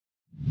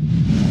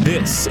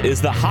This is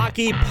the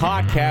Hockey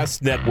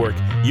Podcast Network,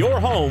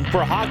 your home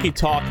for hockey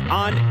talk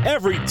on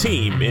every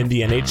team in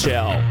the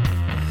NHL.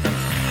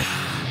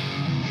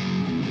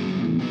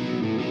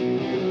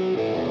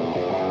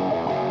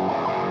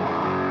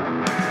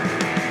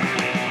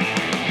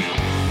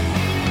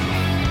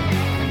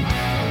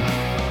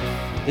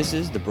 This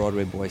is the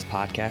Broadway Boys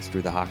podcast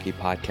through the Hockey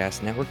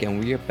Podcast Network, and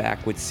we are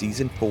back with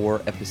Season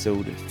 4,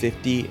 Episode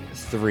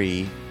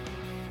 53.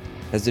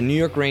 As the New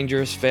York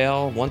Rangers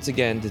fail once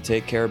again to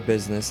take care of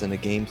business in a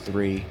Game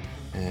 3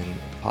 and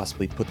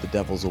possibly put the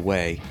Devils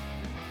away.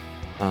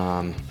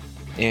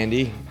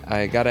 Andy,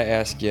 I gotta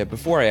ask you,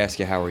 before I ask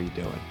you how are you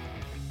doing,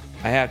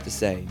 I have to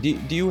say,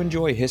 do you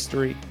enjoy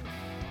history?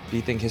 Do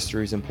you think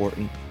history is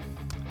important?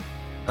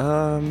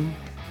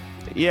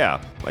 Yeah,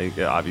 like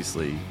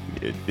obviously,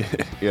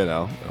 you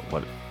know,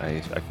 what I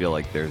feel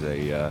like there's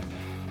a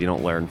you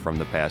don't learn from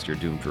the past, you're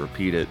doomed to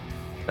repeat it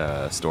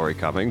story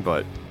coming,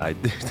 but I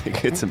do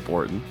think it's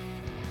important.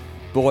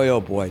 Boy, oh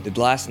boy, did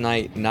last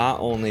night not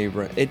only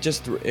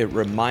it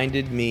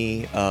reminded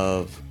me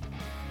of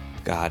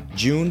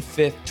June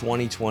 5th,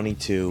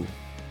 2022.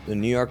 The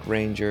New York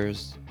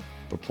Rangers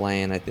were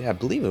playing, I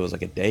believe it was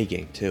like a day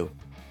game too.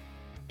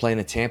 Playing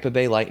the Tampa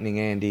Bay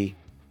Lightning, Andy.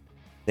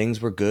 Things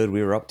were good.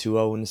 We were up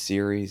 2-0 in the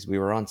series. We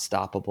were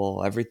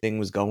unstoppable. Everything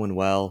was going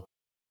well.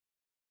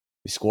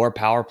 We score a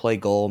power play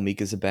goal,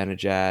 Mika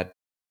Zibanejad.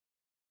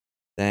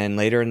 Then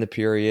later in the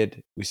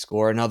period, we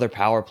score another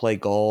power play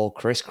goal.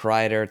 Chris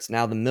Kreider. It's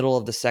now the middle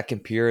of the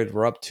second period.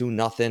 We're up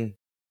 2-0.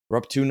 We're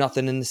up 2-0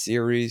 in the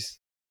series.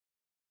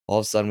 All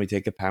of a sudden, we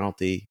take a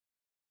penalty.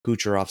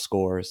 Kucherov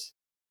scores.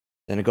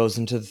 Then it goes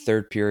into the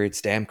third period.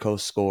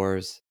 Stamkos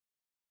scores.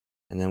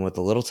 And then with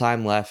a little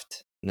time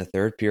left in the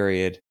third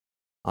period,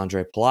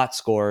 Andre Palat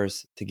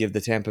scores to give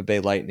the Tampa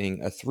Bay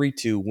Lightning a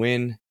 3-2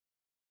 win.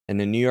 And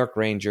the New York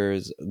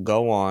Rangers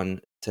go on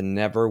to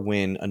never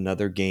win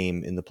another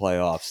game in the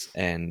playoffs,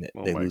 and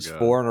they lose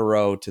 4 in a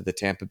row to the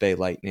Tampa Bay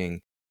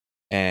Lightning,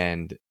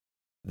 and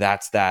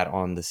that's that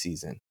on the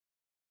season.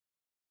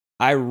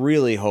 I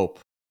really hope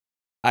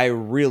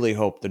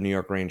the New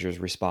York Rangers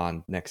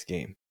respond next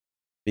game,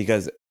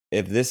 because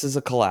if this is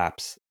a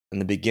collapse in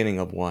the beginning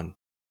of one,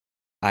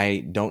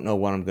 I don't know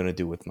what I'm going to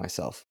do with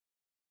myself.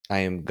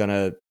 I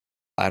don't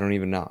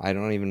even know. I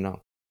don't even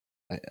know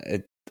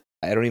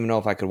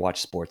if I could watch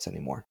sports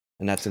anymore,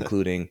 and that's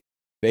including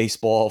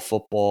baseball,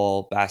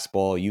 football,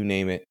 basketball, you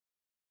name it.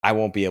 I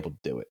won't be able to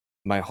do it.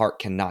 My heart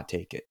cannot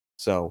take it.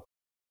 So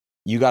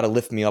you got to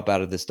lift me up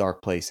out of this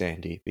dark place,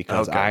 Andy,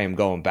 because okay. I am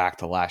going back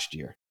to last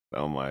year.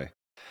 Oh my.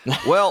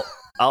 Well,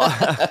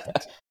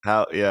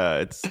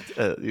 it's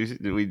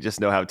we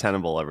just know how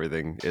tenable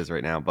everything is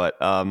right now. But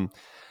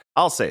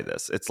I'll say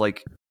this: it's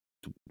like,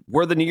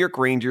 were the New York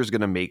Rangers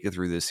going to make it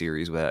through this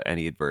series without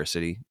any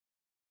adversity?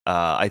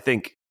 I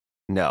think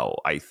no.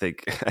 I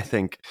think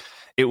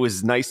it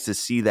was nice to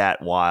see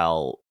that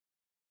while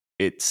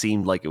it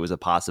seemed like it was a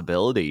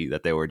possibility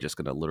that they were just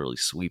going to literally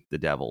sweep the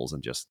Devils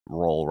and just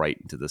roll right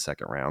into the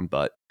second round.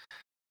 But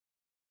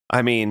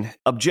I mean,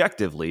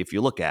 objectively, if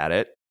you look at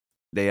it,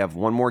 they have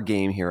one more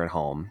game here at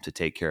home to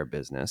take care of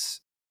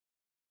business.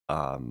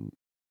 I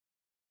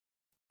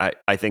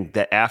think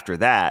that after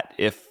that,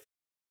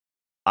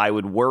 I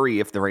would worry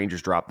if the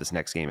Rangers drop this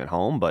next game at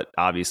home, but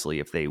obviously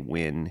if they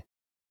win,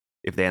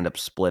 if they end up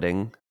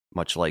splitting,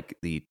 much like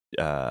the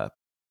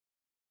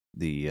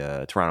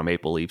Toronto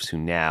Maple Leafs, who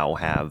now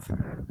have,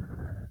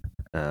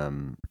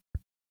 a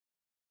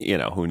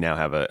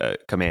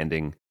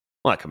commanding,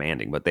 well, not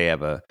commanding, but they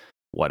have a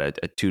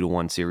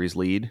 2-1 series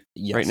lead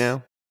right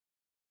now.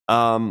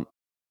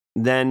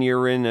 Then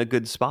you're in a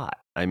good spot.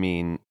 I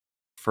mean,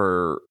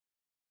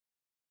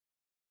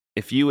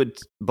 if you would,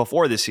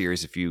 before this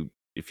series, if you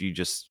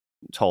just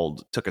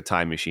took a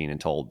time machine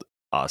and told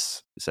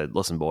us, said,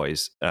 listen,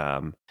 boys,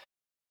 the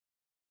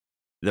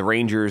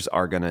Rangers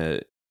are going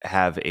to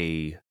have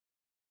a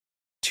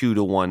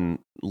 2-1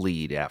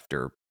 lead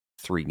after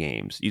 3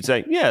 games, you'd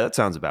say, yeah, that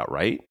sounds about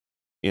right.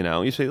 You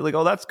know, you say like,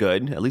 oh, that's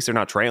good. At least they're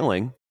not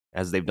trailing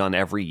as they've done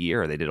every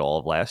year. They did all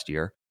of last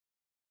year.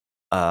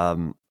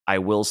 I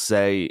will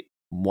say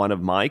one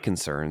of my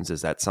concerns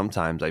is that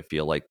sometimes I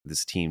feel like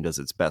this team does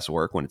its best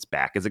work when its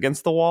back is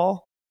against the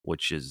wall,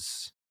 which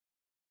is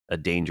a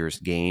dangerous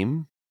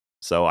game.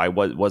 So I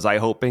was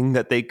hoping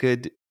that they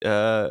could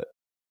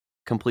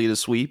complete a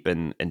sweep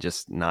and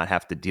just not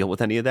have to deal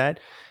with any of that.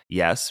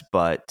 Yes,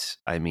 but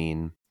I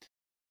mean,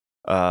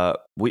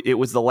 it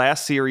was the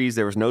last series.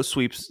 There was no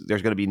sweeps.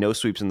 There's going to be no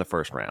sweeps in the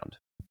first round.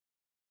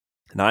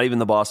 Not even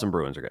the Boston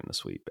Bruins are getting a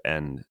sweep,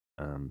 and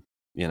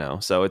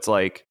so it's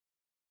like,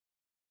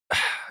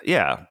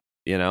 yeah,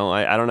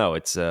 I don't know.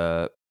 It's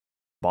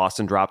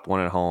Boston dropped one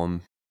at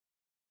home.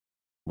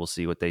 We'll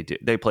see what they do.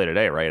 They play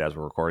today, right? As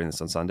we're recording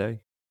this on Sunday.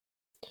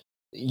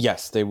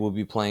 Yes, they will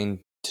be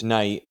playing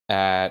tonight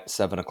at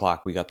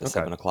 7:00. We got the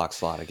 7:00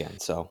 slot again.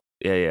 So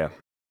yeah.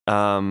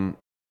 I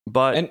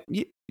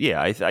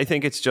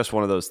think it's just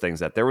one of those things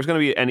that there was going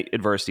to be any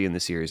adversity in the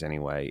series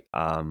anyway.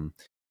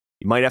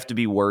 you might have to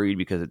be worried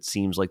because it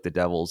seems like the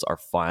Devils are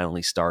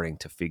finally starting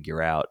to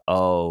figure out,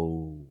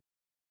 and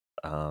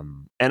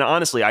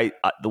honestly,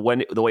 the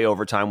way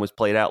overtime was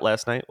played out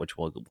last night, which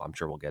I'm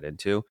sure we'll get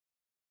into,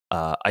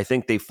 I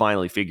think they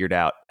finally figured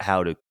out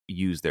how to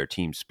use their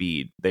team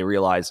speed. They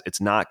realize it's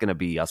not going to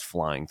be us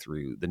flying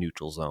through the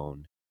neutral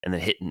zone and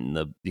then hitting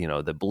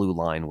the blue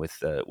line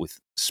with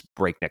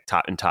breakneck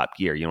top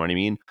gear. You know what I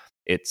mean?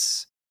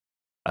 It's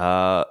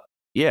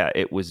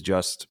it was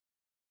just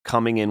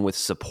coming in with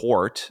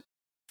support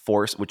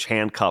force, which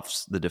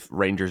handcuffs the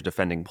Rangers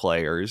defending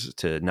players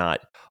to not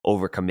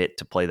overcommit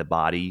to play the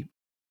body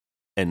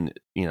and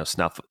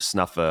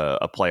snuff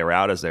a player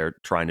out as they're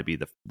trying to be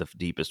the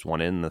deepest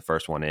one in, the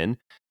first one in,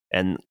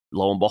 and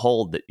lo and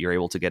behold, that you're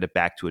able to get it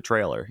back to a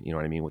trailer. You know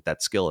what I mean, with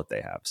that skill that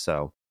they have.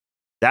 So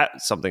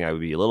that's something I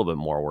would be a little bit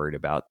more worried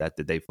about. That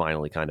did they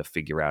finally kind of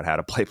figure out how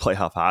to play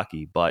playoff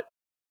hockey? But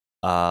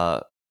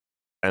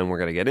and we're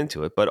gonna get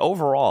into it. But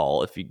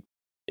overall, if you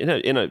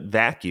in a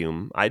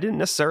vacuum, I didn't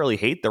necessarily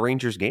hate the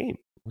Rangers game.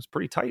 It was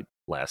pretty tight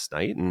last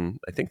night, and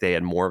I think they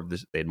had more of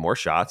this. They had more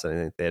shots, and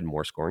I think they had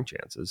more scoring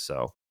chances.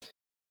 So,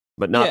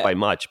 but not by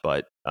much.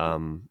 But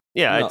no.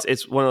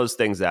 It's one of those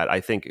things that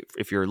I think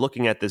if you're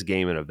looking at this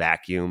game in a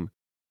vacuum,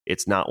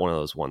 it's not one of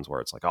those ones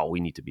where it's like, oh, we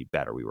need to be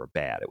better. We were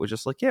bad. It was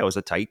just like, it was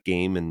a tight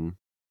game, and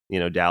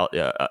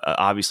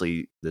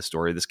obviously the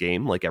story of this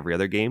game, like every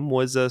other game,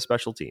 was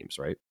special teams,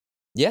 right?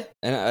 Yeah,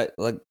 and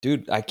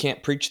dude, I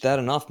can't preach that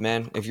enough,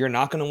 man. If you're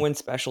not going to win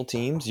special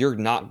teams, you're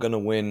not going to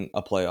win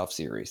a playoff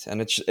series,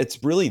 and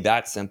it's really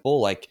that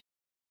simple. Like,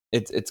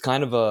 it's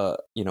kind of a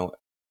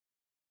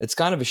it's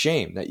kind of a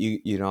shame that you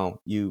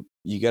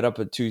get up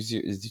a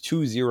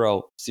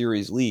 2-0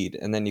 series lead,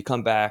 and then you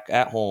come back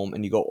at home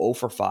and you go 0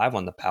 for 5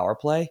 on the power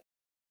play.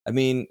 I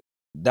mean,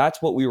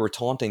 that's what we were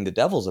taunting the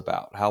Devils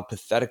about, how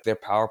pathetic their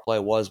power play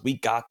was. We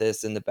got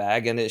this in the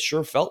bag, and it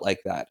sure felt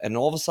like that. And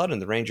all of a sudden,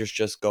 the Rangers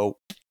just go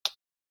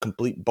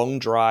complete bone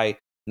dry.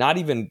 They're not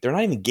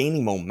even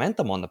gaining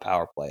momentum on the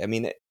power play. I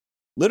mean,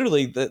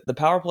 literally the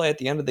power play at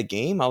the end of the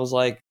game, I was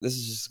like, this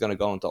is just going to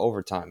go into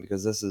overtime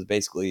because this is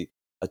basically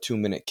a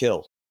 2-minute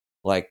kill.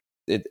 Like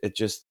it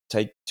just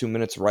take 2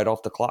 minutes right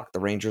off the clock.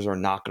 The Rangers are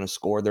not going to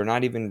score. They're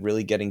not even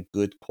really getting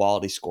good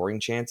quality scoring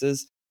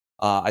chances.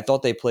 I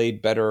thought they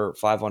played better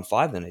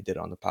 5-on-5 than they did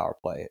on the power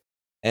play.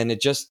 And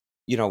it just,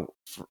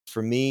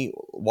 for me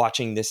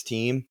watching this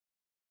team,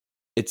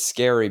 it's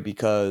scary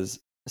because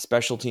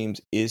special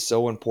teams is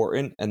so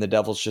important, and the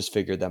Devils just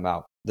figured them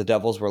out. The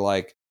Devils were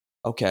like,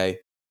 okay,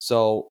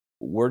 so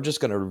we're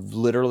just going to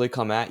literally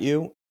come at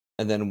you,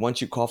 and then once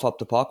you cough up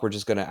the puck, we're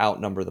just going to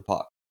outnumber the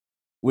puck,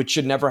 which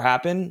should never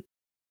happen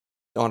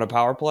on a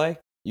power play.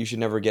 You should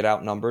never get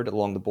outnumbered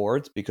along the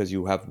boards because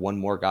you have one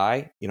more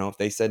guy. If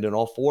they send in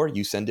all 4,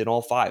 you send in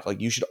all 5.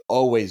 Like, you should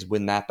always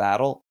win that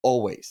battle,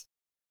 always.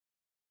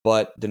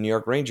 But the New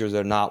York Rangers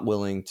are not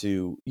willing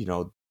to,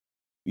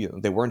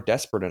 they weren't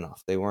desperate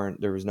enough. There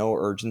was no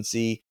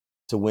urgency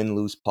to win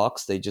loose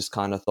pucks. They just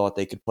kind of thought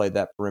they could play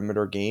that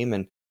perimeter game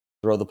and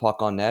throw the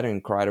puck on net,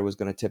 and Kreider was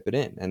going to tip it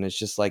in. And it's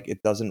just like,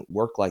 it doesn't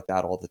work like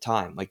that all the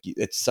time. Like,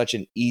 it's such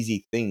an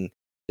easy thing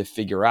to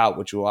figure out,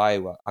 which I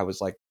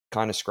was like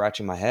kind of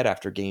scratching my head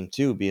after game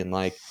 2, being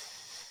like,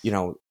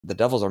 the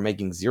Devils are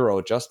making 0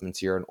 adjustments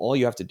here, and all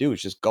you have to do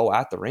is just go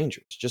at the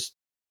Rangers. Just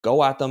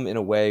go at them in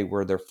a way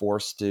where they're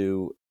forced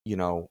to,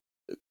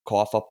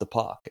 cough up the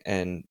puck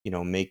and,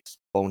 make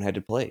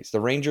boneheaded plays. The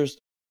Rangers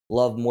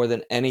love more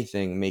than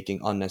anything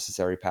making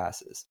unnecessary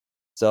passes.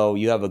 So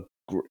you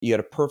had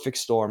a perfect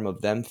storm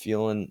of them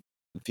feeling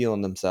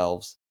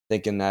themselves,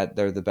 thinking that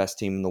they're the best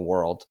team in the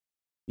world.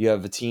 You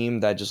have a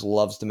team that just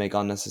loves to make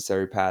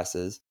unnecessary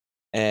passes,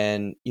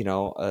 and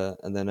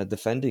and then a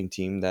defending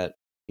team that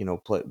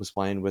was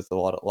playing with a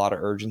lot of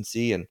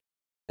urgency and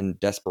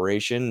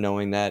desperation,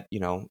 knowing that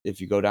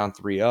if you go down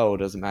 3-0, it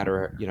doesn't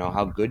matter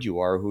how good you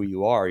are or who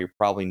you are, you're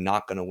probably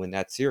not going to win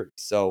that series.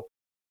 So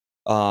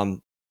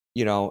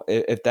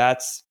if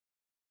that's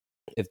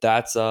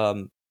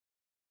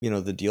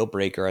the deal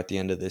breaker at the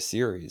end of this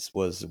series,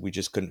 was we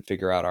just couldn't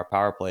figure out our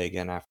power play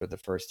again after the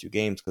first 2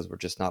 games because we're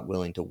just not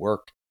willing to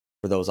work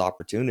for those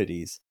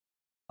opportunities.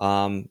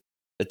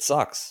 It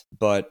sucks,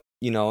 but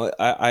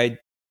I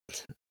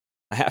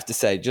have to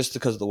say, just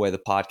because of the way the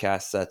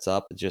podcast sets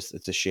up,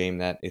 it's a shame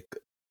that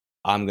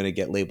I'm going to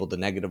get labeled the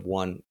negative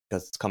one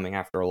because it's coming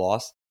after a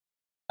loss.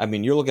 I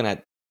mean, you're looking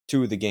at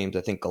 2 of the games.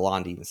 I think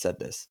Gallant even said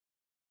this.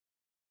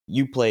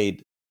 You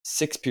played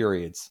 6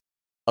 periods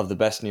of the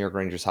best New York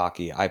Rangers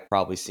hockey I've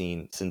probably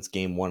seen since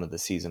game 1 of the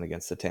season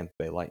against the Tampa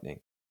Bay Lightning.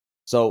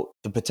 So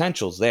the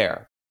potential's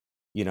there.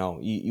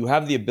 You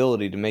have the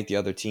ability to make the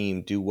other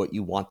team do what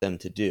you want them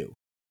to do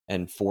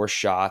and force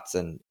shots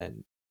and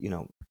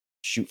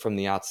shoot from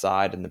the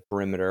outside and the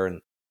perimeter,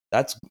 and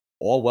that's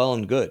all well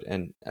and good.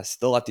 And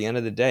still, at the end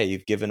of the day,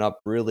 you've given up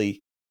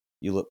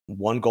you look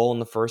 1 goal in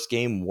the first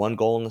game, 1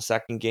 goal in the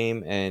second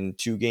game, and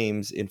 2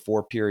 games in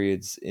 4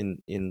 periods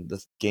in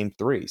the game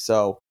 3.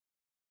 So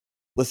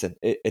listen,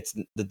 it's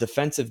the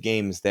defensive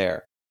game is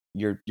there.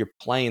 You're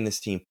playing this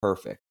team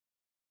perfect.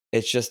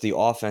 It's just the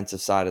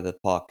offensive side of the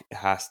puck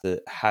has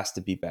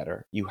to be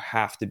better. You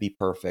have to be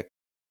perfect.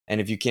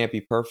 And if you can't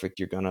be perfect,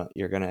 you're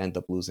gonna end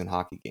up losing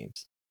hockey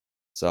games.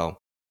 So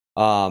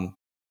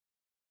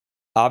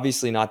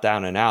obviously not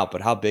down and out,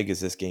 but how big is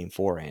this game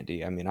for,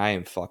 Andy? I mean, I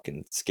am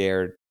fucking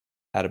scared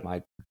out of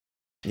my,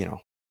 you know,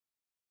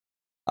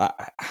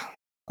 I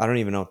don't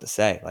even know what to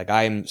say. Like,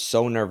 I am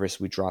so nervous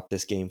we drop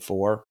this game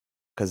 4,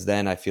 because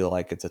then I feel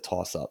like it's a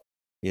toss up,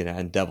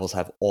 and Devils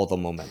have all the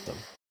momentum.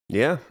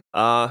 Yeah,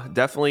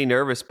 definitely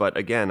nervous. But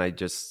again, I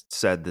just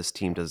said this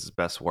team does its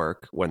best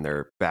work when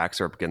their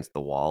backs are up against the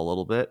wall a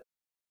little bit.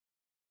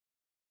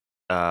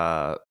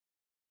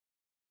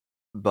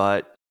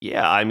 But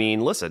yeah, I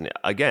mean, listen,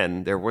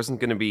 again, there wasn't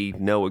going to be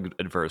no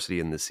adversity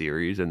in the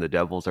series, and the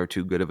Devils are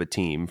too good of a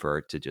team for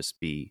it to just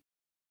be,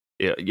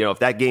 if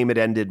that game had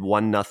ended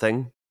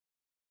 1-0,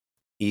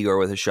 Igor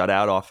with a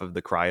shutout off of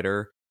the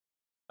Kreider,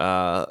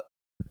 the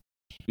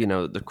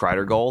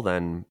Kreider goal,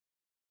 then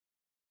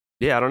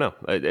yeah, I don't know.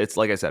 It's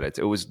like I said,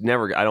 it was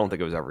never. I don't think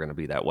it was ever going to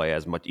be that way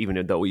as much,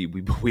 even though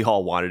we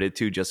all wanted it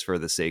to, just for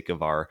the sake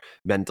of our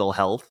mental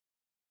health.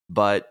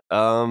 But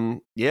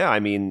yeah, I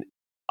mean,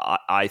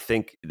 I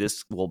think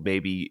this will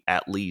maybe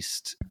at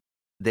least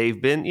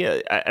they've been,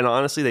 and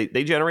honestly,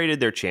 they generated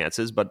their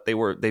chances, but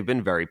they've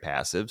been very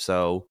passive.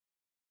 So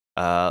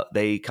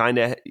they kind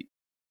of,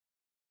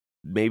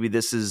 maybe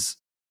this is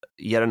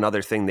yet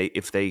another thing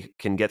if they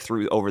can get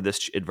through over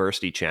this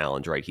adversity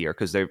challenge right here,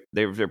 because they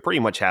pretty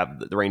much have,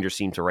 the Rangers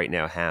seem to right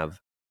now have,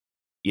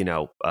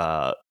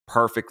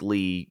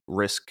 perfectly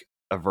risk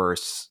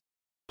averse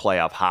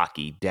playoff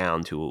hockey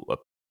down to a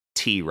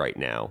T right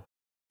now.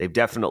 They've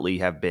definitely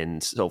have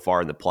been so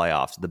far in the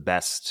playoffs the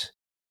best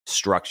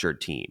structured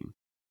team,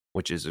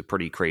 which is a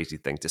pretty crazy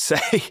thing to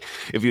say.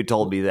 If you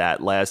told me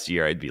that last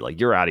year, I'd be like,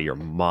 you're out of your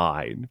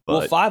mind.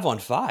 But, well,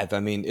 5-on-5, I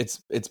mean, it's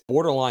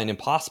borderline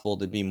impossible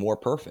to be more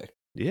perfect.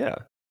 Yeah.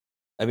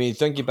 I mean,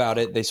 think about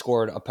it. They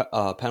scored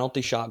a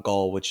penalty shot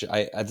goal, which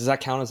does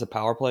that count as a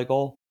power play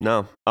goal?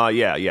 No.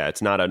 Yeah.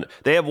 It's not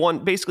they have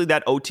one, basically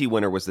that OT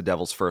winner was the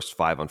Devils' first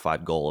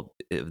 5-on-5 goal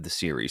of the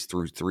series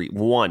through 3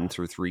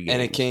 games.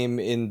 And it came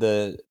in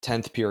the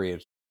 10th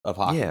period of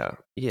hockey.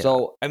 Yeah.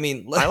 So, I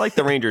mean, I like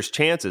the Rangers'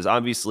 chances.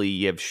 Obviously,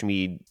 you have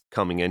Schmid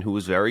coming in, who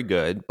was very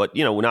good, but,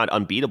 not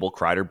unbeatable.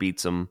 Kreider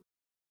beats him,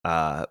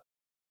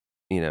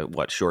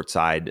 short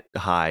side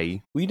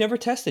high. We never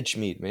tested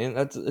Schmid, man.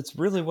 It's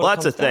really what. Well,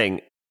 that's the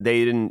thing.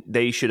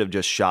 They should have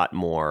just shot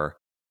more.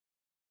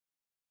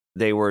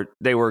 They were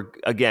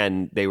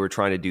trying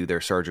to do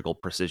their surgical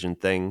precision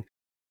thing.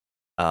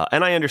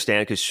 And I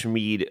understand, because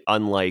Schmid,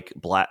 unlike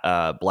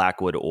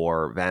Blackwood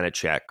or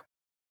Vanacek,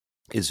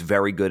 is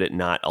very good at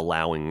not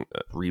allowing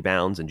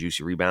rebounds and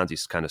juicy rebounds.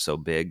 He's kind of so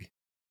big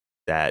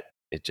that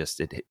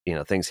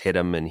things hit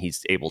him, and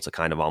he's able to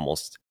kind of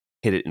almost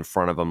hit it in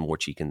front of him,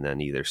 which he can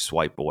then either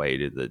swipe away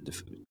to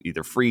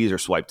either freeze or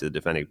swipe to the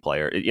defending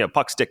player.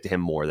 Pucks stick to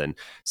him more than,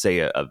 say,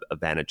 a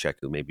Vanacek,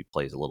 who maybe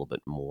plays a little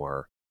bit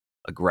more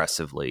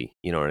aggressively.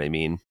 You know what I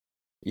mean?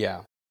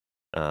 Yeah.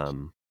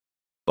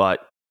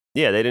 But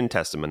yeah, they didn't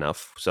test him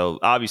enough. So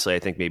obviously, I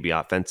think maybe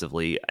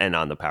offensively and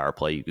on the power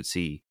play, you could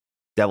see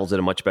Devils did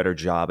a much better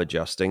job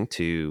adjusting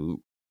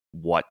to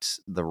what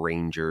the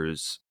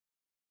Rangers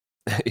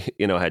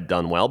had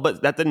done well.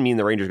 But that didn't mean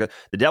the Rangers got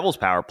the Devils'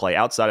 power play,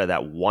 outside of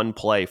that one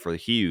play for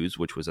Hughes,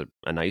 which was a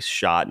nice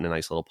shot and a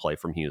nice little play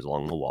from Hughes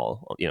along the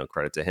wall.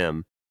 Credit to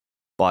him.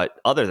 But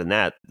other than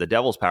that, the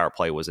Devils' power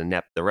play was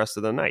inept the rest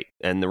of the night.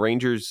 And the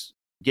Rangers,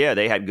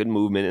 they had good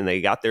movement and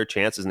they got their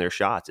chances and their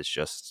shots. It's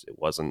just, it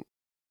wasn't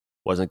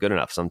good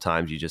enough.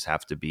 Sometimes you just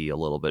have to be a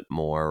little bit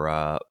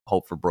more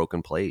hope for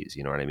broken plays.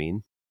 You know what I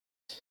mean?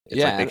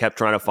 It's like they kept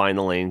trying to find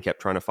the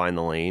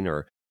lane,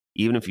 or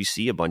even if you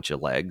see a bunch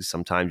of legs,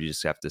 sometimes you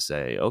just have to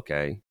say,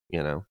 okay,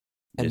 And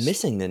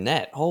missing the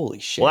net, holy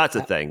shit. Well, that's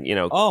the thing,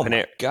 Oh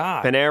my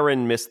God.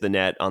 Panarin missed the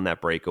net on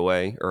that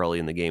breakaway early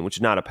in the game, which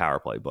is not a power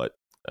play, but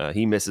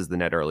he misses the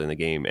net early in the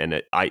game,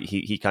 and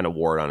he kind of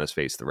wore it on his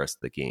face the rest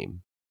of the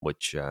game,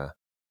 which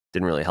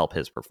didn't really help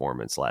his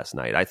performance last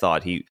night. I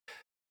thought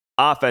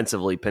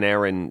offensively,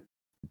 Panarin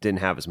didn't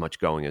have as much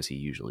going as he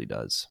usually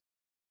does.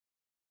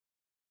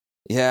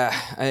 Yeah,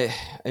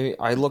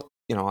 I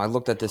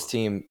looked at this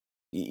team,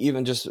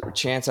 even just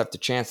chance after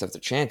chance after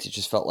chance. It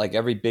just felt like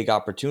every big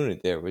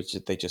opportunity there was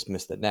they just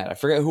missed the net. I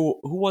forget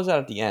who was that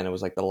at the end. It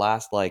was like the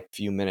last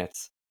few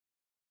minutes,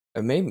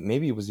 or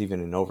maybe it was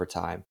even in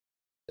overtime.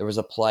 There was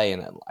a play,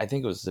 and I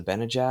think it was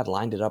Zibanejad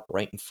lined it up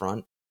right in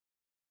front,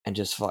 and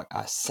just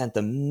sent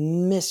the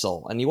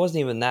missile, and he wasn't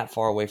even that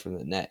far away from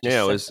the net.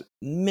 It was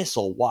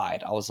missile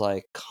wide. I was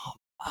like, come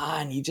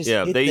on, he just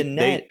hit the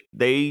net.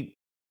 They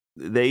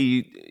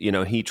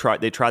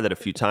tried that a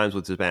few times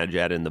with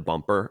Zibanejad in the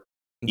bumper,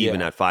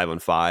 even at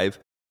 5-on-5.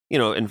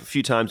 And a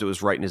few times it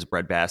was right in his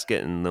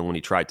breadbasket, and then when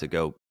he tried to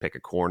go pick a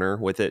corner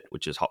with it,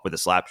 which is with a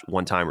slap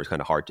one timer, is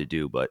kind of hard to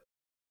do, but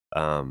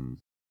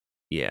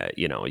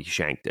he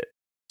shanked it.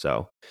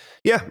 So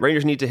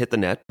Rangers need to hit the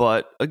net,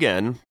 but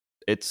again,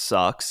 it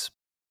sucks.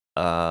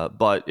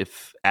 But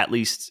if at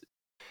least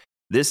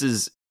this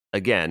is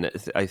again,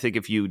 I think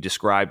if you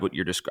described what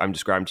I'm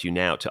describing to you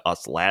now to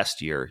us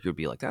last year, you'd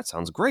be like, that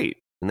sounds great.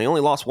 And they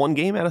only lost 1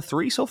 game out of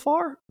 3 so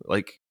far.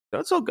 Like,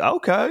 that's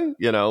okay,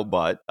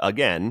 but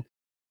again,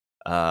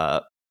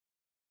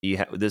 you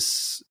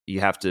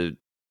have to,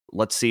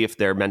 let's see if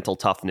their mental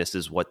toughness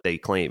is what they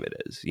claim it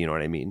is. You know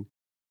what I mean?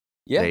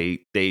 Yeah.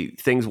 They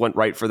things went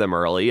right for them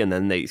early, and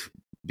then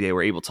they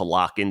were able to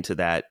lock into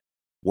that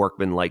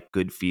workman-like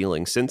good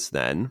feeling since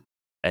then.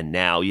 And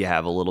now you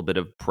have a little bit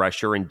of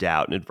pressure and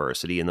doubt and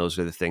adversity, and those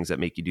are the things that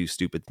make you do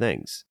stupid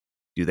things.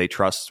 Do they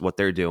trust what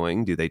they're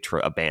doing? Do they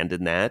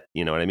abandon that?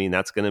 You know what I mean?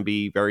 That's going to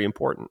be very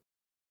important.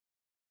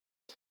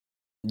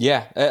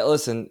 Yeah.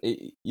 Listen,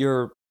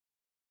 you're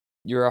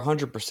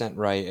 100%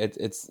 right.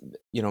 It's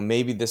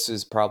maybe this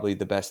is probably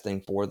the best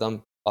thing for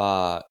them.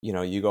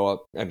 You go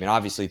up. I mean,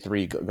 obviously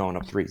going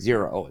up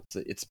 3-0.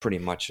 It's pretty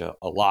much a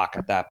lock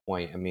at that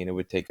point. I mean, it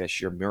would take a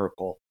sheer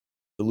miracle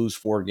to lose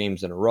 4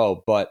 games in a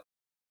row. But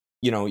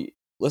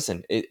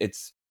listen,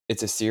 it's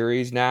a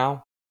series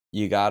now.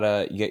 You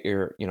gotta get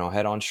your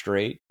head on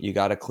straight. You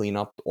gotta clean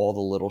up all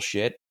the little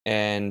shit.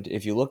 And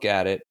if you look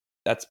at it,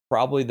 that's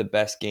probably the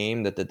best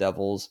game that the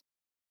Devils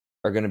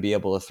are going to be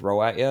able to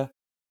throw at you.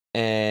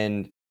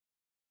 And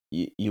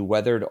you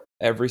weathered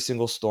every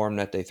single storm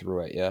that they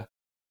threw at you.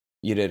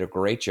 You did a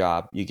great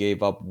job. You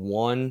gave up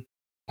 1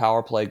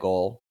 power play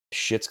goal.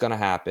 Shit's going to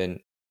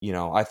happen.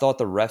 I thought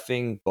the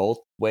reffing both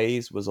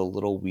ways was a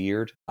little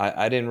weird.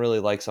 I didn't really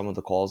like some of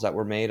the calls that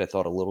were made. I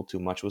thought a little too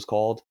much was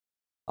called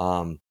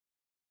on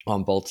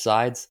both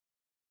sides.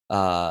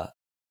 But,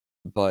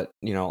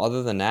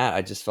 other than that,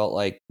 I just felt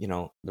like,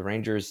 the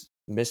Rangers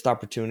missed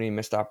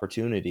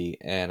opportunity.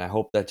 And I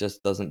hope that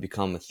just doesn't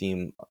become a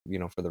theme,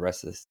 for the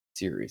rest of this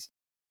series.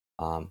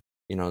 On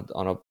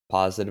a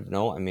positive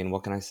note, I mean,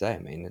 what can I say? I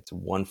mean, it's a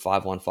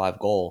 1-5-1-5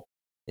 goal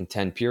in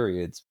 10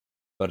 periods,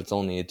 but it's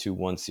only a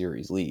 2-1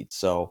 series lead.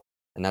 So,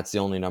 and that's the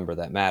only number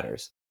that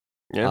matters.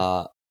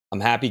 Yeah. I'm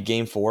happy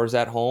Game 4 is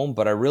at home,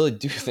 but I really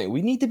do think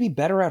we need to be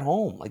better at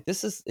home. Like,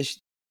 it's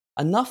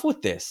enough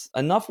with this.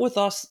 Enough with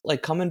us,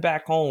 like, coming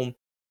back home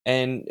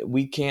and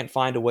we can't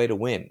find a way to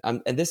win.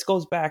 And this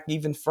goes back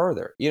even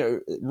further.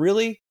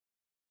 Really,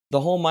 the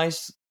home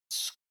ice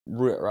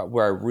where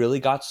I really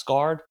got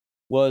scarred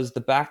was the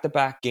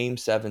back-to-back Game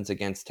 7s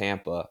against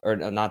Tampa. Or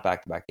not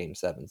back-to-back Game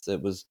 7s.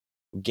 It was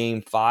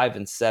Game 5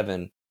 and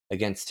 7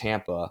 against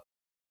Tampa,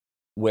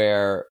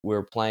 where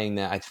we're playing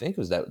that. I think it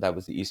was that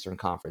was the Eastern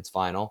Conference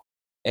Final,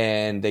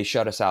 and they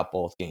shut us out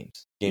both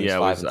games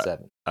 5 and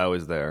 7. I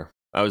was there.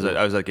 I was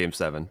at Game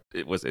 7.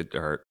 It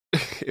hurt.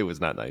 It was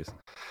not nice.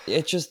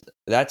 It just,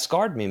 that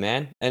scarred me,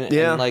 man.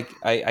 And like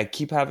I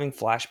keep having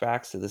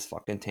flashbacks to this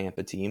fucking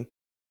Tampa team,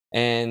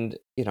 and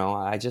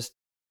I just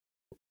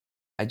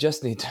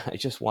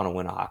want to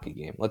win a hockey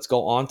game. Let's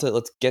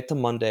get to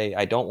Monday.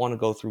 I don't want to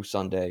go through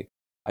Sunday.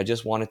 I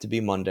just want it to be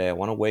Monday. I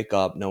want to wake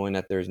up knowing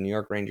that there's New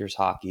York Rangers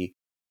hockey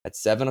at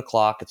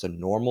 7:00. It's a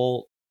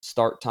normal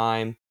start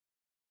time.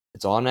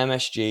 It's on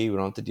MSG. We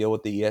don't have to deal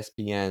with the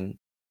ESPN,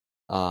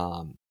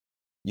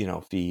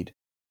 feed.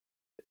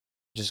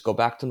 Just go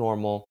back to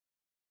normal.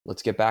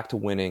 Let's get back to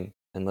winning,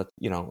 and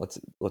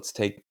let's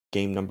take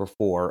game number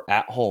 4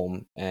 at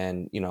home,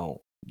 and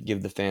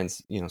give the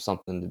fans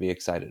something to be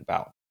excited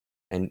about.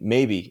 And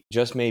maybe,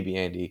 just maybe,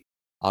 Andy,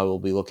 I will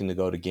be looking to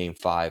go to Game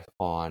 5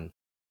 on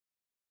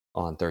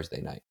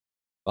Thursday night.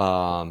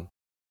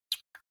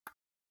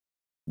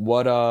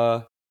 What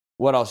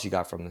else you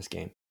got from this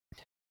game?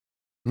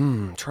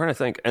 Trying to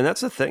think. And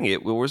that's the thing.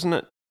 It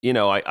wasn't,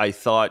 I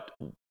thought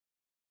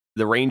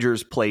the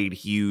Rangers played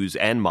Hughes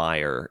and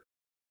Meyer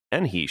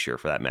and Heischer,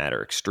 for that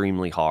matter,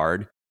 extremely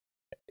hard.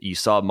 You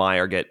saw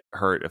Meyer get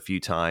hurt a few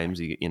times.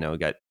 He,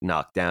 got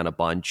knocked down a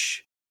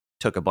bunch,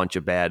 took a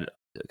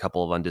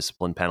couple of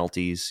undisciplined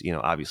penalties.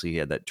 Obviously he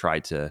had that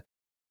because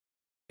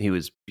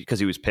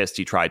he was pissed,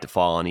 he tried to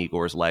fall on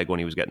Igor's leg when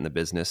he was getting the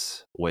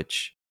business,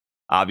 which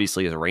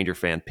obviously as a Ranger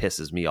fan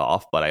pisses me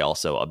off, but I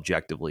also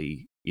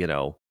objectively,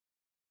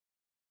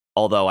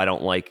 although I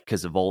don't like,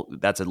 because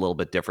that's a little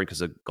bit different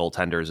because a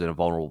goaltender is in a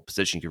vulnerable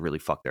position, you could really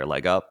fuck their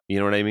leg up. You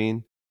know what I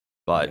mean?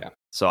 But yeah.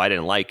 So I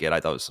didn't like it. I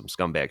thought it was some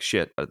scumbag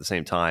shit. But at the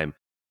same time,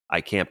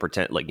 I can't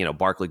pretend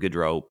Barclay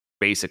Goodrow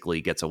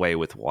basically gets away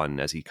with one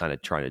as he kind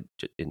of trying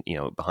to,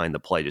 behind the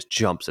play, just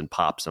jumps and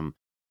pops him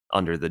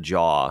under the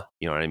jaw.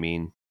 You know what I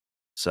mean?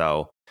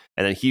 So,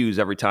 and then Hughes,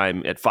 every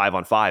time at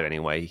 5-on-5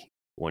 anyway,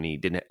 when he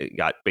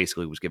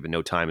was given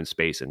no time and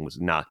space and was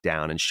knocked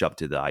down and shoved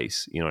to the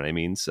ice. You know what I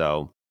mean?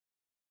 So,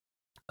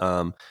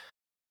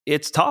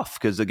 it's tough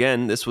because,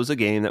 again, this was a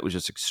game that was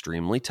just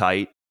extremely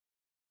tight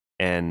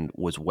and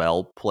was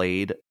well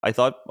played, I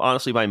thought,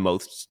 honestly, by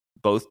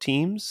both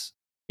teams.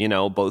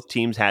 Both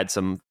teams had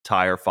some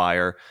tire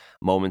fire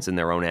moments in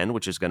their own end,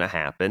 which is going to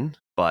happen.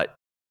 But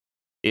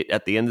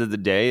at the end of the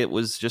day, it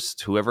was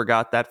just whoever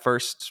got that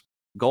first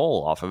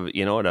goal off of,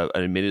 an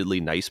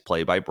admittedly nice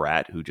play by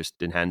Bratt, who just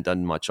hadn't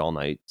done much all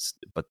night.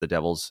 But the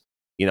Devils,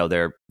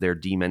 their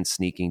D-men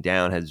sneaking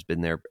down has been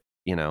their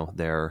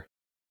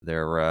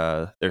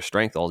their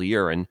strength all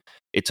year. And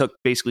it took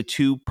basically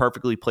 2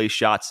 perfectly placed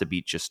shots to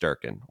beat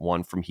Shesterkin.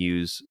 One from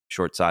Hughes,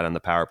 short side on the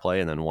power play,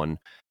 and then one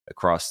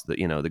across the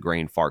the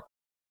grain far.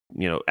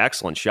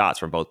 Excellent shots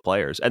from both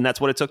players, and that's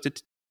what it took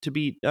to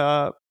beat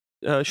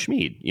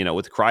Schmid.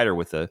 With Kreider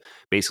with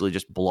basically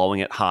just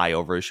blowing it high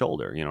over his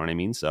shoulder. You know what I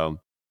mean?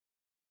 So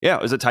yeah,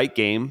 it was a tight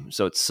game,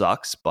 so it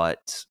sucks,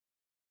 but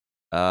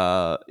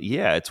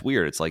yeah, it's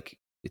weird. It's like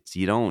if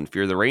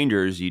you're the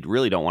Rangers, you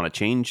really don't want to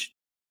change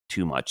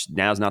too much.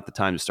 Now's not the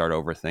time to start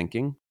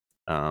overthinking.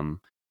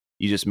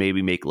 You just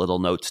maybe make little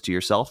notes to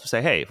yourself,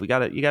 say, hey, if you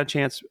got a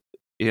chance,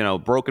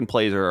 broken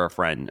plays are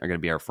going to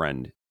be our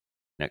friend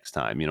next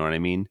time. You know what I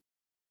mean?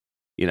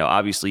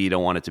 Obviously you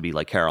don't want it to be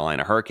like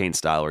Carolina Hurricane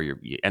style where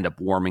you end up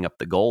warming up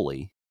the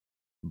goalie,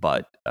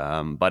 but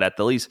at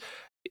the least,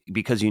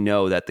 because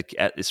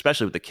that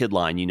especially with the kid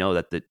line,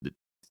 that the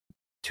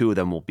 2 of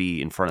them will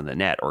be in front of the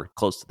net or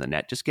close to the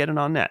net, just get it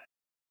on net.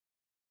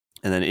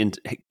 And then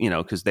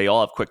because they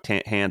all have quick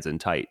hands and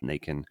tight, and they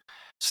can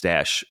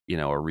stash,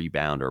 a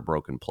rebound or a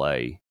broken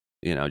play,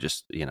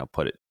 just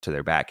put it to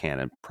their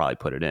backhand and probably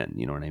put it in.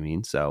 You know what I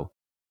mean? So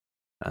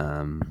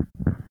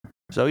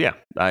yeah,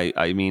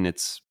 I mean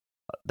it's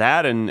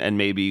that, and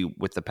maybe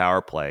with the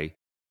power play,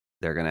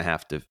 they're going to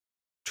have to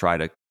try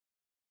to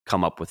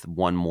come up with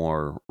one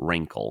more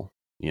wrinkle,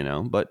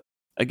 But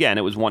again,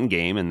 it was one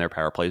game, and their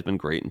power play has been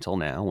great until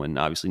now. And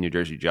obviously, New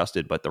Jersey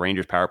adjusted, but the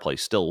Rangers' power play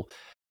still,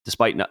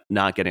 despite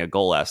not getting a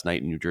goal last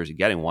night, and New Jersey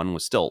getting one,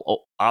 was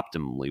still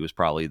optimally was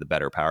probably the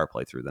better power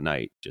play through the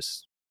night.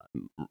 Just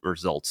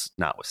results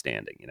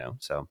notwithstanding,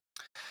 So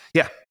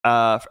yeah,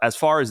 as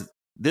far as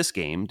this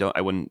game,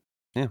 don't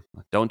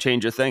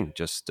change a thing.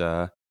 Just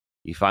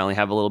you finally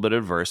have a little bit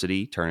of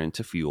adversity turn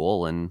into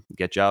fuel and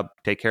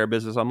take care of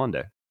business on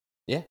Monday.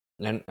 Yeah,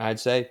 and I'd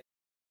say,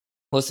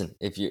 listen,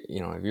 if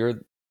you're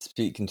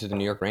speaking to the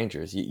New York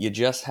Rangers, you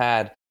just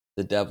had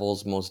the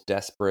Devils' most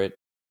desperate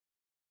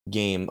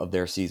game of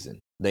their season.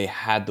 They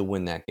had to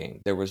win that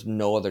game. There was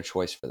no other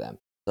choice for them.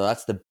 So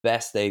that's the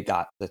best they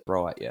got to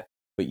throw at you.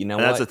 But what?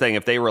 That's the thing.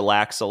 If they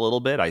relax a little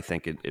bit, I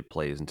think it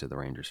plays into the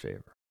Rangers'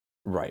 favor.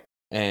 Right.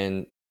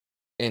 And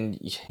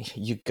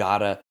you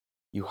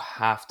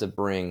have to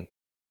bring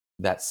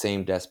that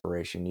same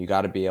desperation. You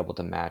got to be able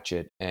to match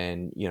it,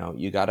 and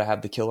you got to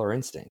have the killer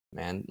instinct,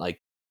 man. Like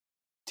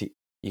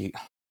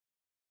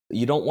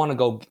you don't want to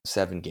go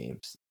 7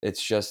 games.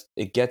 It's just,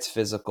 it gets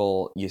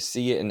physical. You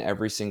see it in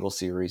every single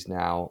series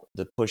now.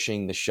 The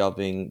pushing, the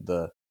shoving,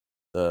 the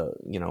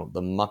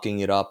mucking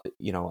it up,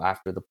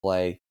 after the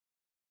play.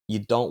 You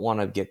don't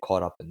want to get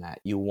caught up in that.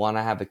 You want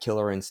to have a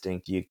killer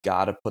instinct. You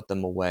got to put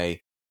them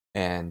away.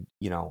 And,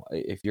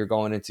 if you're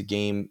going into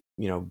game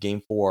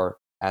 4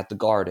 at the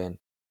Garden,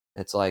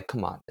 it's like,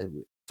 come on,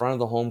 in front of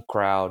the home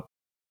crowd,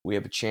 we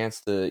have a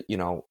chance to,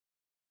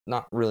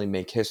 not really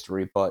make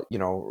history, but, this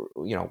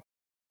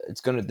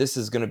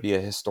is going to be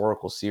a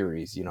historical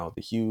series, the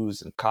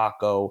Hughes and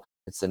Kakko.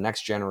 It's the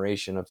next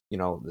generation of,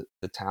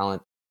 the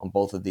talent on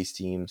both of these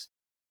teams.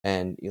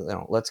 And,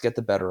 let's get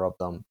the better of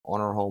them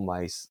on our home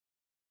ice,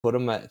 put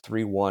them at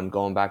 3-1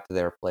 going back to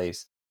their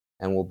place,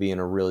 and we'll be in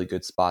a really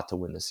good spot to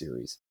win the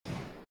series.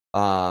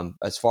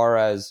 As far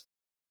as,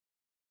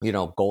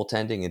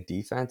 goaltending and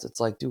defense, it's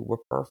like, dude, we're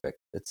perfect.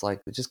 It's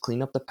like, just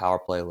clean up the power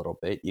play a little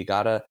bit. You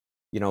got to,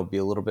 be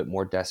a little bit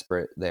more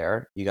desperate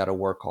there. You got to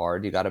work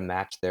hard. You got to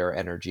match their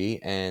energy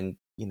and,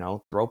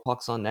 throw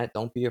pucks on net.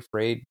 Don't be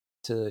afraid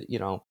to,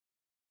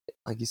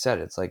 like you said,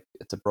 it's like,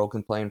 it's a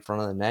broken play in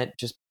front of the net.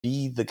 Just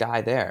be the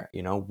guy there,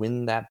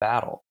 win that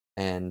battle.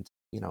 And,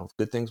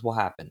 good things will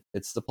happen.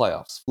 It's the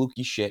playoffs.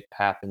 Fluky shit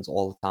happens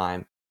all the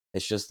time.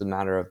 It's just a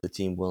matter of the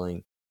team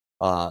willing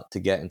to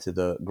get into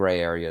the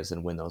gray areas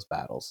and win those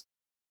battles.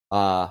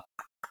 But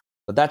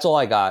that's all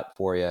I got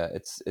for you.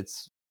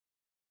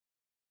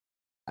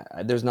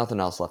 There's nothing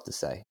else left to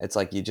say. It's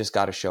like, you just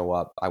got to show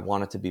up. I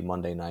want it to be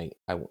Monday night.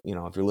 If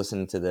you're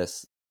listening to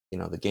this,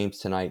 the game's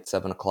tonight,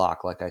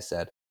 7:00. Like I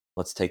said,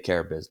 let's take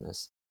care of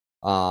business.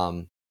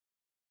 Andy.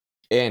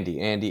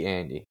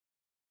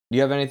 Do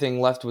you have anything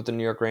left with the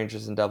New York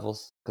Rangers and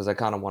Devils? Because I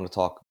kind of want to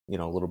talk, a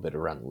little bit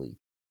around the league.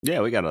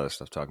 Yeah, we got other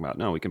stuff to talk about.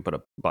 No, we can put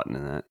a button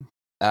in that.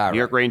 All New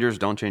York Rangers,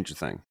 don't change a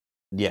thing.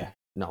 Yeah,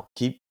 no.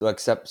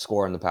 Except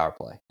score in the power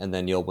play, and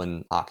then you'll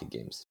win hockey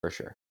games for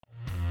sure.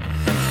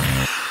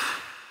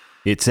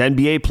 It's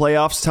NBA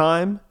playoffs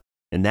time,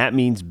 and that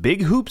means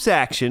big hoops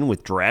action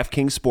with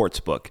DraftKings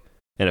Sportsbook,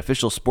 an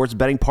official sports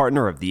betting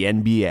partner of the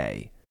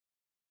NBA.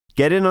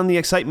 Get in on the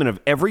excitement of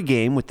every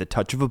game with the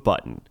touch of a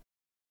button.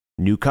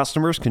 New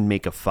customers can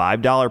make a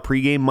 $5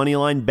 pregame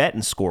moneyline bet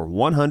and score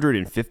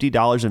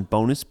 $150 in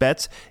bonus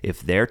bets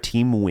if their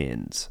team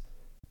wins.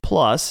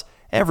 Plus,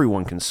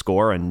 everyone can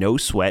score a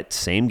no-sweat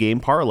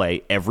same-game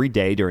parlay every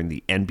day during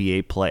the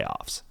NBA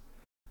playoffs.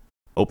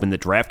 Open the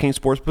DraftKings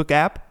Sportsbook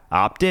app,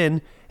 opt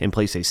in, and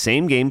place a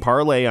same-game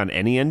parlay on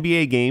any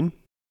NBA game.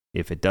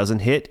 If it doesn't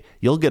hit,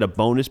 you'll get a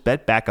bonus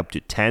bet back up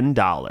to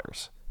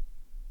 $10.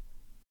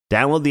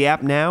 Download the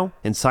app now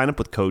and sign up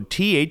with code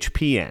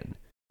THPN.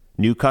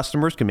 New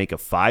customers can make a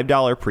 $5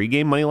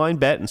 pregame moneyline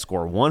bet and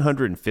score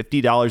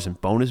 $150 in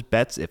bonus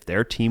bets if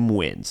their team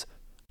wins.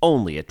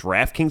 Only at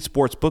DraftKings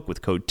Sportsbook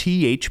with code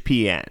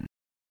THPN.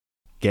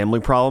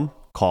 Gambling problem?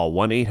 Call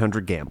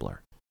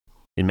 1-800-GAMBLER.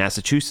 In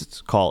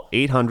Massachusetts, call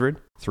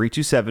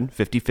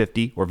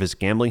 800-327-5050 or visit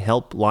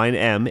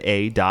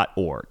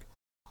gamblinghelplinema.org.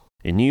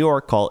 In New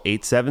York, call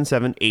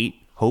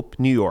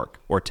 877-8-HOPE-NEW YORK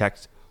or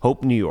text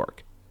HOPE-NEW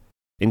YORK.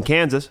 In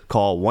Kansas,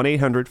 call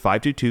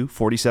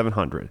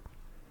 1-800-522-4700.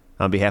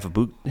 On behalf of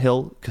Boot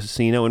Hill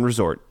Casino and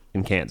Resort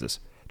in Kansas,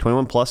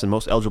 21 plus in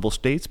most eligible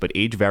states, but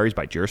age varies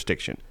by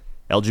jurisdiction.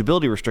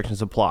 Eligibility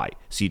restrictions apply.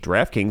 See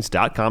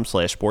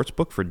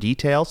DraftKings.com/sportsbook for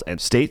details and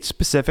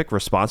state-specific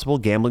responsible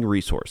gambling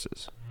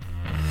resources.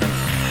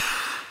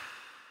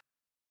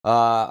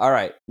 All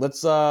right,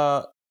 let's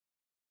talk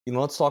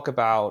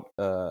about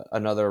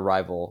another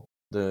rival,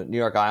 the New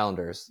York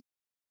Islanders.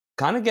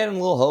 Kind of getting a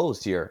little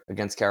hosed here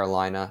against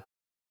Carolina.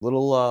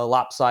 Little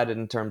lopsided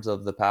in terms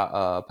of the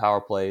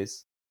power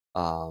plays.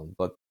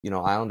 But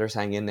Islanders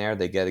hang in there.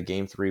 They get a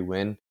Game 3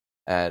 win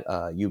at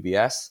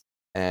UBS,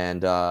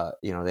 and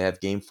they have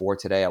Game 4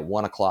 today at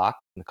 1:00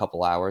 in a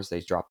couple hours.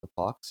 They drop the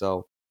puck.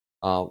 So,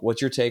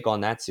 what's your take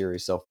on that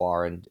series so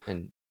far? And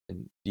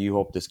do you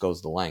hope this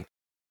goes the length?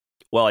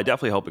 Well, I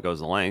definitely hope it goes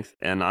the length,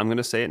 and I'm going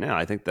to say it now.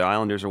 I think the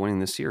Islanders are winning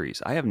this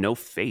series. I have no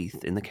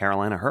faith in the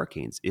Carolina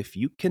Hurricanes. If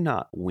you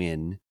cannot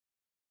win,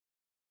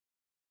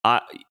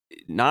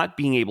 not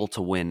being able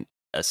to win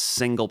a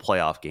single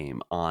playoff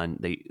game on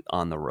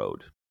the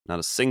road, not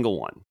a single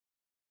one,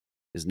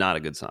 is not a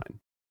good sign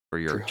for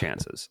your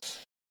chances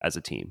as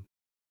a team.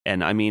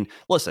 And I mean,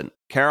 listen,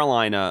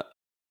 Carolina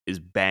is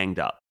banged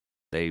up.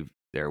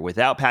 They're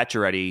without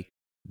Pacioretty.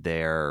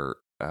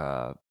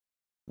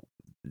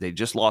 They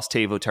just lost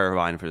Teuvo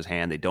Teravainen for his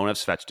hand. They don't have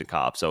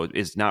Svechnikov, so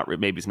it's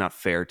not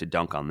fair to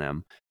dunk on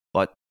them.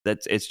 But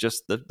it's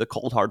just the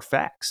cold hard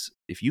facts.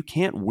 If you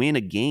can't win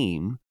a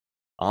game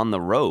on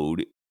the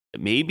road,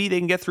 maybe they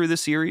can get through the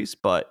series,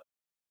 but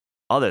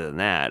other than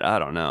that, I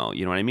don't know.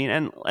 You know what I mean?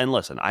 And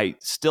listen, I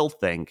still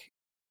think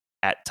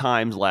at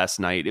times last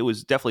night it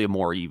was definitely a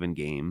more even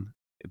game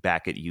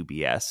back at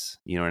UBS.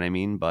 You know what I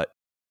mean? But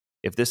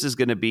if this is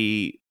going to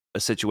be a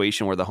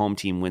situation where the home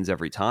team wins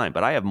every time,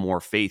 but I have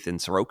more faith in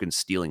Sorokin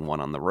stealing one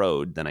on the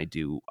road than I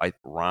do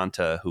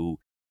Ranta,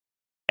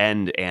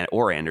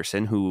 or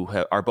Anderson, who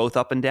are both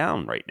up and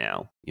down right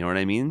now. You know what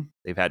I mean?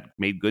 They've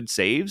made good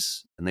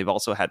saves, and they've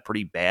also had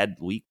pretty bad,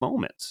 weak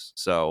moments.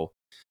 So,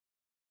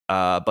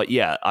 but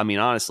yeah, I mean,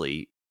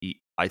 honestly,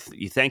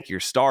 you thank your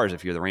stars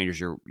if you're the Rangers.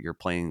 You're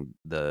playing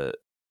the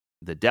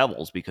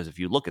Devils, because if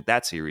you look at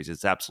that series,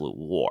 it's absolute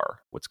war.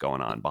 What's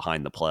going on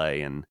behind the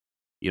play, and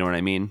you know what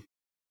I mean?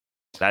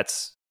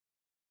 That's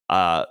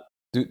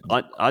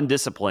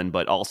undisciplined,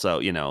 but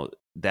also the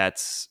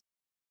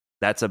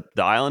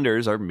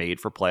Islanders are made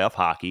for playoff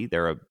hockey.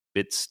 They're a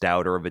bit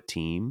stouter of a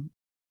team,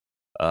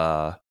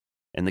 and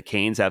the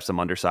Canes have some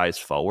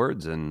undersized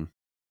forwards. And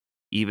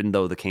even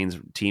though the Canes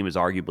team is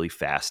arguably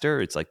faster,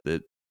 it's like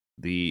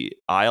the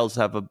Isles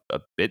have a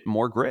bit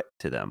more grit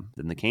to them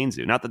than the Canes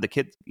do. Not that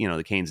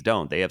the Canes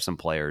don't. They have some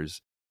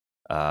players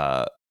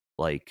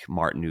like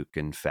Martinuk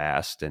and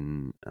Fast,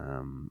 and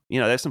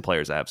there's some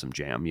players that have some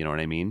jam. You know what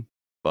I mean?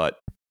 But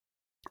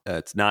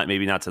it's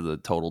maybe not to the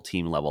total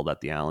team level that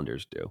the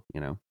Islanders do.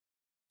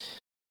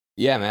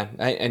 Yeah, man.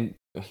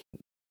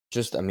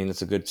 It's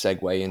a good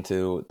segue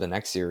into the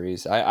next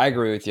series. I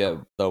agree with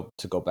you, though,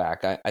 to go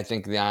back. I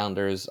think the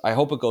Islanders, I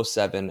hope it goes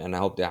 7, and I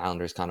hope the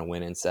Islanders kind of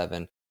win in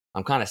 7.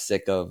 I'm kind of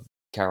sick of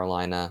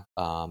Carolina.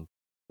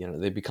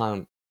 They've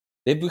become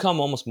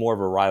almost more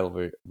of a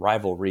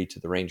rivalry to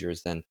the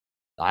Rangers than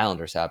the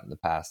Islanders have in the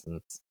past.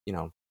 And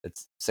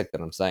it's sick that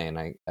I'm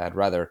saying. I'd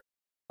rather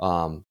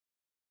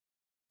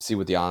see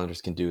what the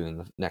Islanders can do in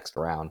the next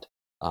round,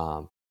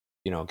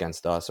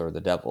 against us or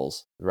the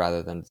Devils,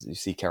 rather than you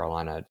see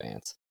Carolina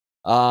advance.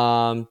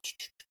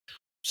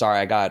 Sorry,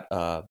 I got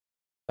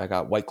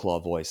White Claw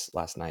voice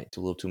last night. A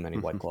little too many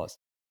White Claws.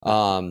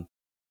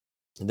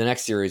 The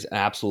next series, an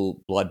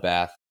absolute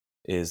bloodbath,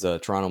 is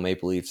Toronto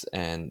Maple Leafs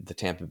and the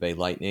Tampa Bay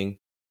Lightning.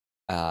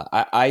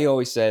 I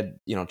always said,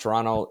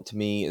 Toronto to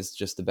me is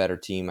just the better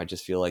team. I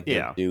just feel like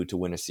they're due to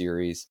win a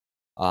series.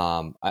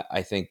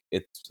 I think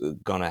it's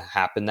gonna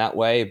happen that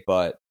way,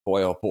 but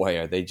boy, oh boy,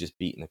 are they just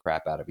beating the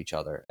crap out of each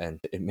other, and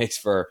it makes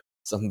for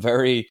some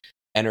very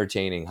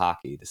entertaining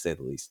hockey, to say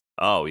the least.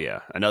 Oh yeah,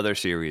 another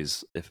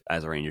series.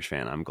 As a Rangers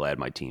fan, I'm glad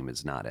my team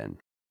is not in.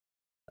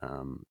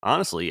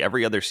 Honestly,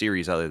 every other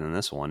series other than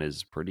this one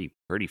is pretty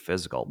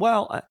physical.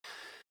 Well,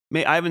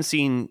 I haven't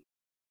seen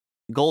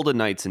Golden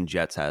Knights and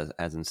Jets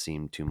hasn't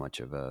seemed too much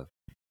of a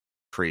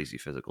crazy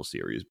physical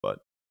series, but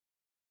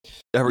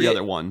every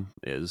other one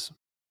is.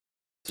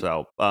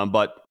 So,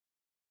 but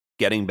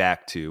getting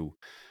back to,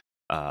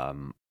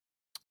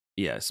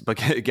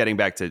 getting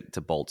back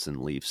to Bolts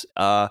and Leafs.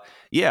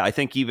 I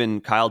think even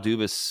Kyle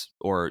Dubas,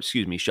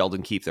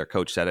 Sheldon Keefe, their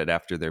coach, said it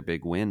after their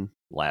big win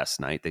last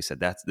night. They said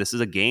this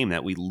is a game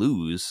that we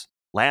lose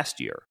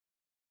last year,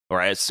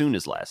 or as soon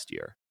as last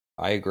year.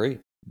 I agree.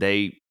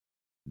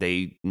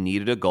 they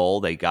needed a goal.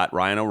 They got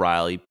Ryan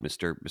O'Reilly,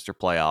 Mr.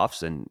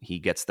 Playoffs, and he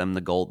gets them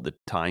the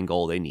tying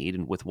goal they need.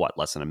 And with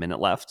less than a minute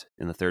left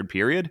in the third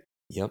period.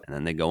 Yep. And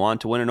then they go on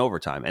to win in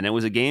overtime. And it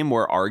was a game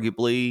where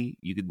arguably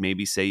you could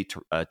maybe say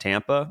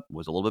Tampa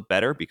was a little bit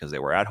better because they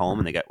were at home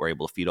and were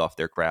able to feed off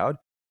their crowd.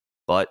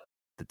 But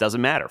it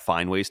doesn't matter.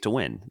 Find ways to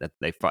win.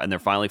 And they're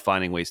finally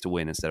finding ways to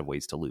win instead of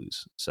ways to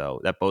lose. So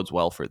that bodes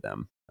well for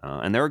them.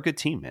 And they're a good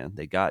team, man.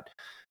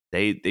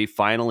 They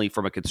finally,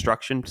 from a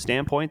construction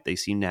standpoint, they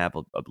seem to have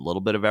a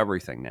little bit of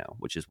everything now,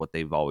 which is what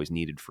they've always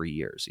needed for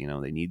years.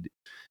 They need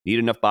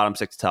enough bottom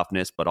six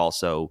toughness, but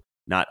also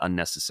not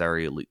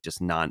unnecessarily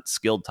just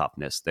non-skilled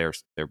toughness. They're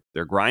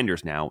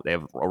grinders now. They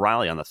have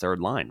O'Reilly on the third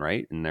line,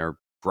 right? And they're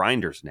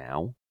grinders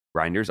now.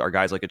 Grinders are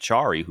guys like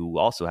Achari who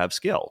also have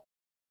skill.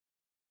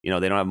 They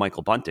don't have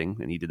Michael Bunting,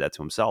 and he did that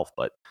to himself,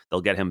 but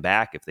they'll get him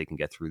back if they can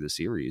get through the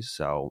series.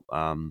 So,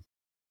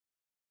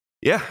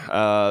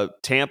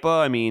 Tampa,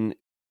 I mean,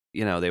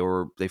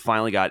 they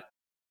finally got,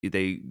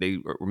 they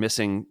were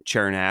missing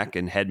Chernak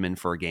and Hedman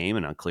for a game,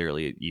 and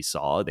clearly you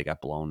saw they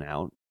got blown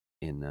out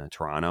in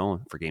Toronto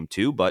for game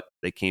 2, but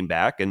they came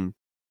back and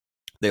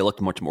they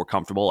looked much more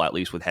comfortable, at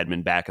least with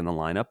Hedman back in the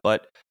lineup.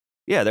 But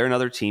yeah, they're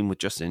another team with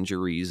just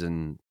injuries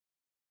and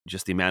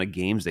just the amount of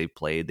games they've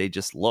played. They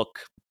just look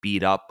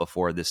beat up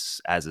before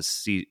this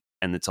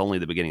and it's only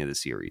the beginning of the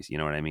series. You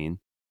know what I mean?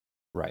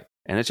 Right.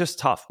 And it's just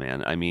tough,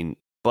 man. I mean,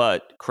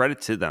 but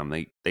credit to them.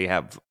 They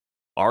have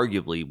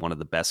arguably one of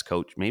the best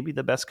coach, maybe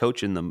the best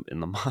coach in the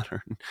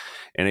modern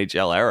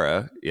NHL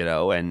era,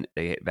 and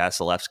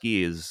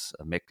Vasilevsky is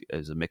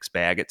a mixed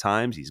bag at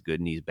times. He's good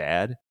and he's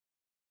bad.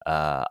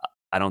 I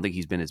don't think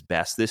he's been his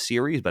best this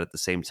series, but at the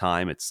same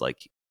time, it's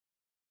like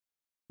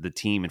the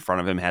team in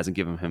front of him hasn't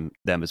given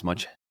them as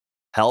much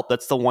help.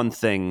 That's the one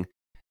thing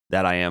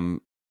that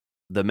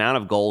the amount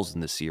of goals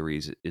in the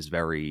series is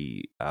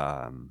very,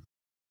 I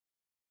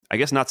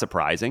guess not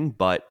surprising,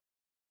 but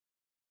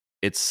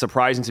it's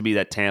surprising to me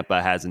that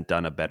Tampa hasn't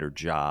done a better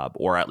job,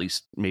 or at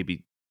least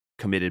maybe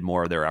committed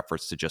more of their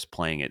efforts to just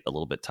playing it a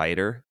little bit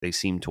tighter. They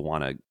seem to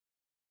want to.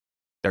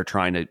 They're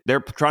trying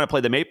to play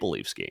the Maple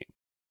Leafs game,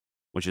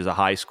 which is a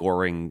high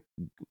scoring,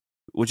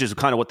 which is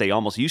kind of what they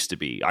almost used to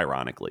be,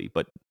 ironically.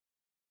 But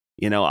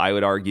I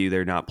would argue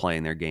they're not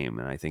playing their game,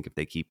 and I think if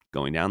they keep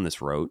going down this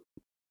road,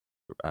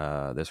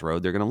 they're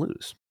going to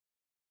lose.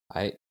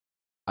 I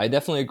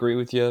definitely agree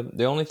with you.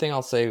 The only thing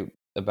I'll say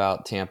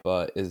about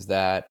Tampa is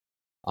that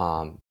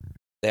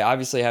they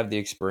obviously have the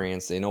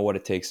experience. They know what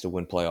it takes to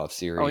win playoff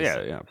series. Oh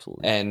yeah,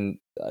 absolutely. And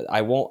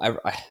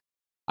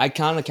I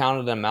kind of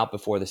counted them out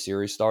before the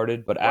series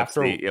started, but what's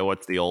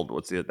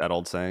that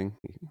old saying,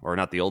 or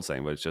not the old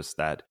saying, but it's just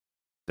that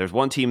there's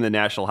one team in the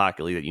National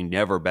Hockey League that you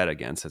never bet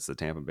against. It's the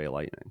Tampa Bay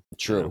Lightning.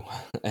 True.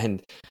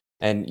 And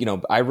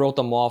I wrote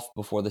them off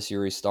before the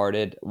series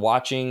started.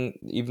 Watching,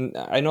 even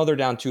I know they're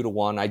down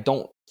 2-1. I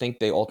don't think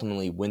they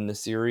ultimately win the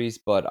series,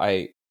 but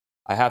I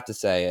have to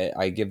say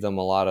I give them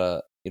a lot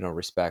of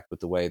respect with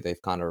the way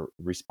they've kind of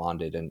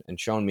responded and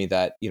shown me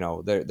that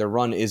their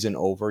run isn't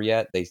over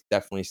yet. They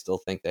definitely still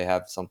think they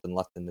have something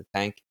left in the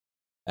tank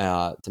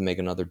to make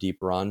another deep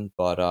run.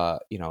 But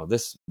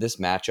this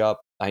matchup,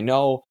 I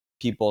know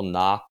people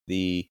knock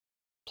the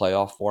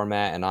playoff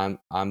format, and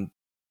I'm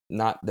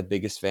not the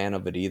biggest fan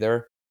of it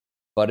either.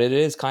 But it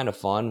is kind of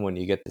fun when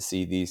you get to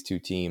see these two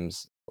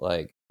teams,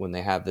 like when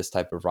they have this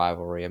type of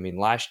rivalry. I mean,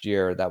 last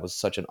year, that was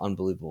such an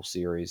unbelievable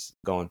series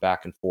going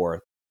back and forth.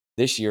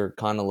 This year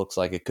kind of looks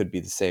like it could be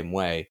the same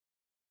way.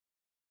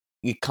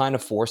 It kind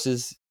of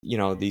forces,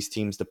 these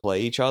teams to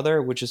play each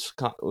other, which is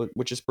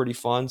pretty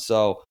fun.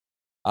 So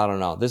I don't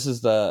know. This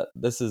is the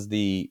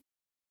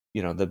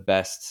the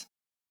best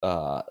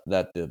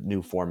that the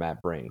new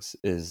format brings,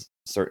 is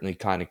certainly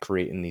kind of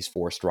creating these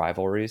forced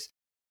rivalries.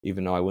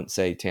 Even though I wouldn't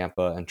say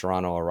Tampa and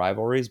Toronto are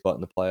rivalries, but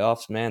in the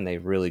playoffs, man, they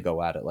really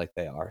go at it like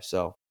they are.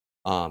 So,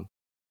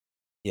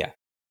 yeah.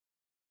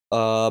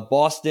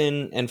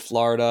 Boston and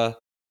Florida,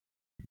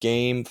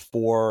 game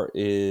 4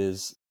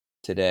 is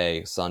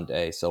today,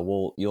 Sunday.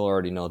 So you'll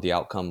already know the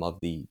outcome of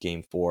the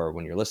game 4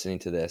 when you're listening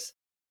to this.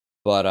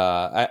 But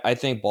I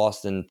think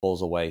Boston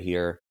pulls away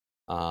here.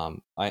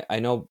 I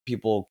know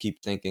people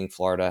keep thinking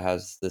Florida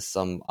has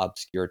some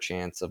obscure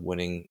chance of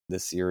winning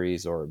this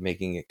series or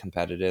making it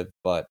competitive,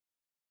 but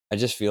I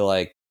just feel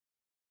like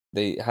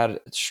they had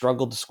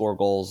struggled to score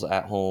goals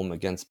at home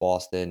against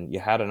Boston.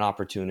 You had an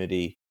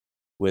opportunity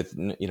with,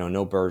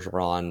 no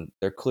Bergeron.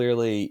 They're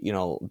clearly,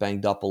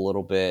 banged up a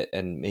little bit,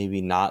 and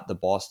maybe not the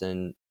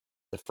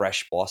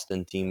fresh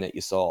Boston team that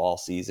you saw all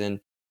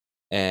season.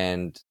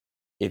 And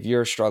if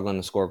you're struggling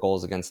to score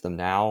goals against them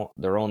now,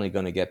 they're only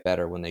going to get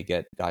better when they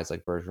get guys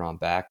like Bergeron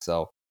back.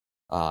 So,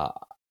 hot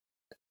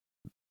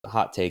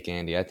take,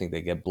 Andy, I think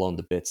they get blown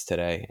to bits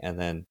today, and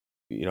then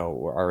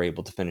are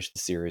able to finish the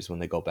series when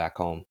they go back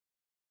home.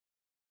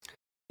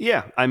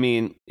 Yeah, I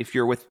mean, if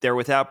they're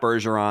without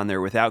Bergeron, they're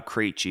without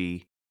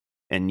Krejci,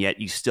 and yet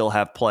you still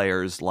have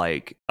players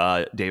like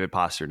David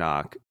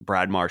Pastrnak,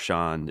 Brad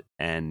Marchand,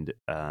 and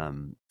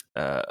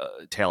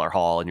Taylor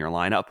Hall in your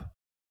lineup.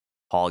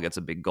 Hall gets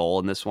a big goal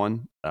in this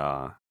one.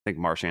 think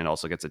Marchand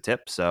also gets a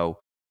tip. So,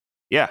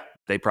 yeah,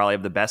 they probably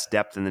have the best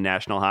depth in the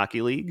National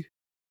Hockey League,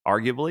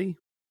 arguably.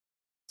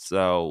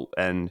 So,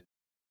 and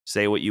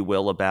say what you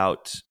will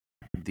about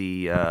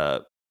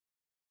the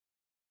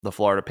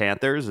Florida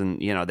Panthers,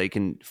 and they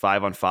can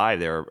 5-on-5.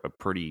 They're a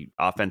pretty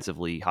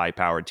offensively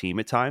high-powered team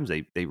at times.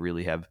 They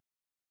really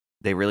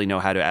know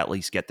how to at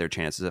least get their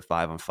chances at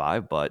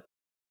 5-on-5, but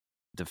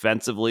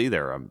defensively,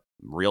 they're a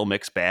real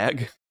mixed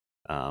bag.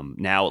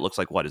 Now it looks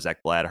like is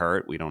Ekblad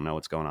hurt? We don't know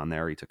what's going on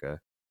there. He took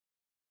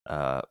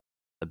a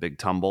big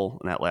tumble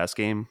in that last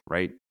game,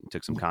 right? He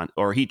took some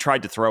or he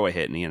tried to throw a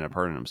hit and he ended up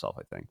hurting himself,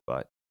 I think.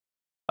 But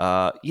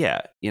so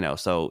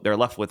they're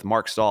left with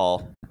Mark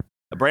Stahl.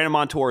 Brandon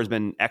Montour has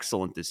been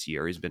excellent this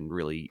year. He's been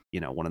really,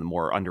 one of the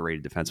more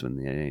underrated defensemen in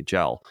the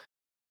NHL.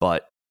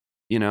 But,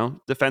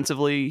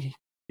 defensively,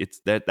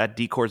 it's that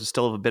D-corps is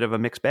still a bit of a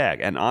mixed bag.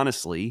 And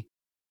honestly,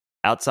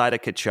 outside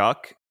of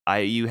Tkachuk,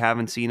 you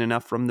haven't seen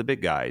enough from the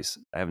big guys.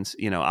 I haven't,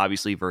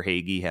 obviously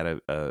Verhaeghe had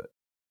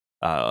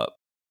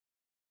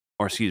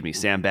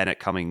Sam Bennett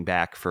coming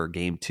back for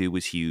game 2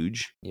 was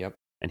huge. Yep.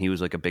 And he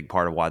was like a big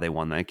part of why they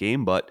won that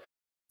game. But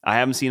I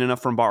haven't seen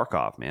enough from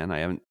Barkov, man. I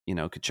haven't,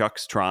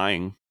 Tkachuk's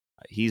trying.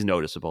 He's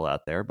noticeable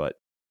out there, but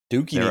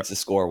Dookie needs to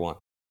score one.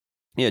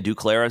 Yeah,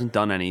 Duclair hasn't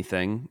done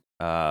anything.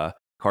 Carter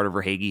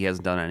Verhaeghe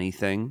hasn't done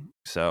anything.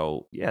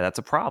 So, yeah, that's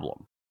a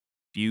problem.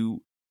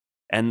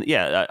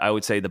 I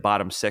would say the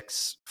bottom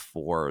 6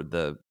 for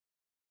the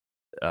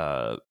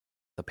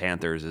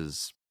Panthers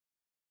is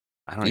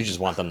You just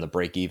want them to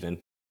break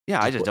even.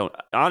 Yeah, I just don't.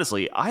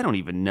 Honestly, I don't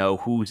even know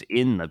who's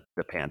in the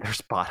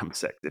Panthers' bottom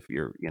 6. If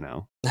you're,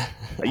 I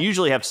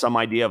usually have some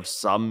idea of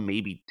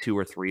maybe 2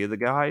 or 3 of the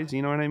guys.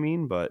 You know what I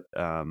mean? But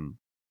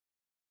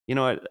you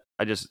know what?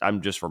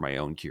 I'm just for my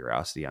own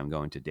curiosity. I'm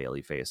going to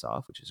daily face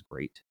off, which is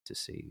great to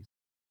see.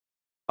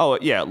 Oh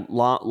yeah,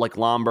 like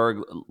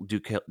Lomberg,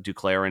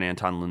 Duclair, and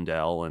Anton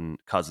Lundell, and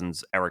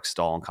Cousins, Eric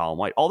Stahl, and Colin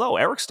White. Although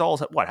Eric Stahl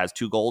has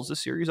 2 goals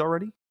this series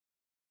already.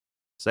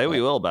 Say what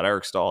you will about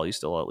Eric Stahl, he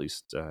still at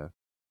least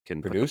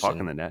can put the puck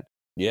in the net.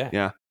 Yeah.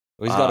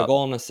 Well, he's got a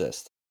goal and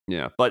assist.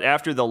 Yeah, but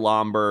after the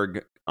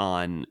Lomberg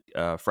on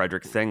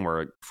Frederick thing,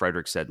 where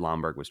Frederick said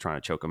Lomberg was trying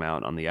to choke him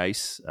out on the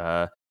ice,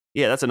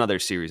 that's another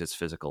series that's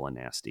physical and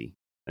nasty,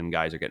 and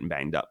guys are getting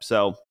banged up.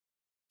 So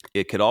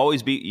it could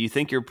always be, you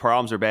think your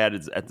problems are bad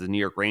at the New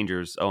York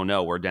Rangers. Oh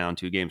no, we're down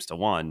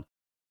 2-1.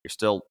 You're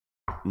still,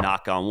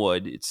 knock on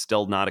wood, it's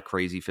still not a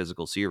crazy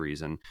physical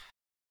series, and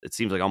it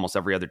seems like almost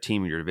every other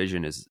team in your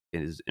division is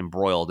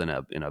embroiled in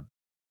a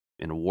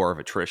war of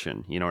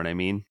attrition. You know what I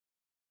mean?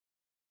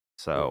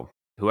 So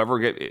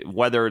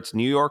whether it's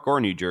New York or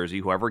New Jersey,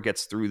 whoever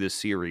gets through this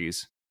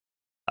series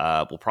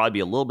will probably be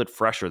a little bit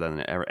fresher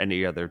than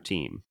any other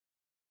team,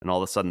 and all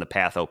of a sudden the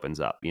path opens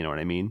up. You know what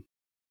I mean?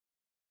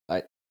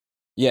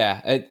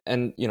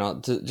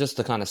 Just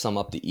to kind of sum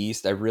up the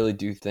East, I really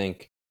do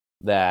think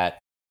that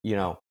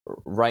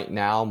right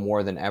now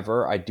more than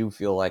ever, I do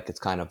feel like it's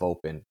kind of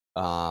open.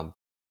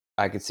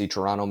 I could see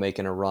Toronto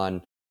making a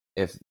run.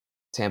 If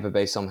Tampa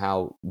Bay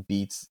somehow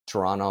beats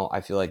Toronto,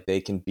 I feel like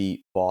they can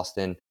beat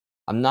Boston.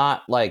 I'm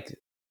not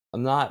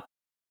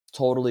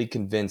totally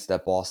convinced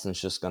that Boston's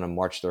just going to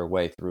march their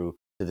way through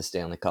to the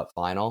Stanley Cup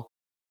final.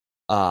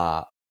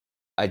 I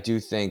do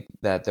think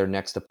that their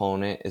next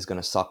opponent is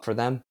going to suck for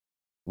them,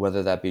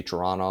 whether that be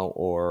Toronto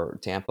or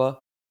Tampa.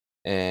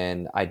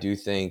 And I do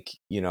think,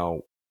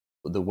 the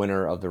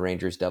winner of the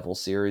Rangers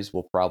Devils series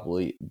will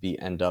probably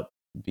end up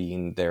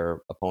being their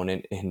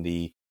opponent in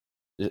the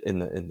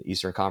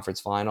Eastern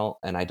Conference final,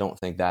 and I don't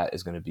think that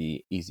is going to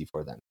be easy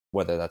for them,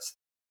 whether that's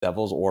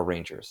Devils or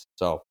Rangers.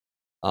 So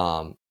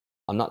I'm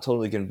not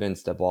totally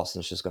convinced that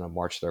Boston's just going to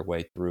march their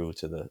way through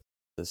to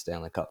the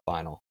Stanley Cup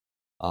final.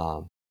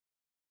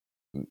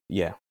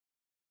 Yeah,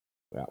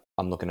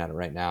 I'm looking at it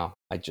right now.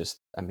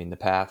 The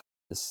path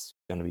is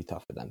going to be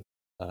tough for them.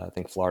 I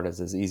think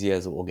Florida's as easy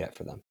as it will get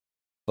for them.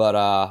 But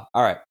all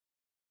right,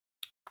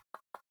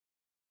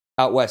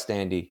 out west,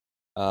 Andy.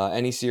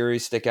 Any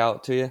series stick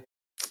out to you?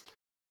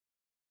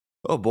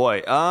 Oh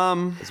boy,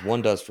 as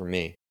one does for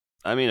me.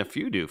 I mean, a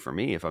few do for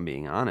me, if I'm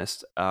being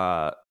honest.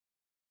 I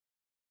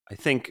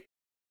think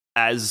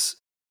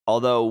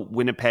although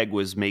Winnipeg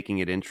was making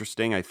it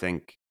interesting, I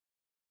think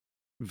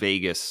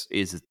Vegas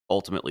is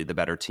ultimately the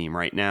better team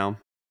right now.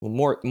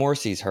 Well,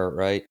 Morrissey's hurt,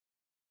 right?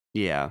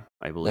 Yeah,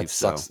 I believe that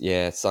sucks. So.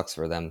 Yeah, it sucks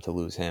for them to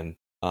lose him.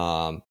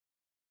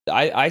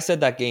 I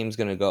said that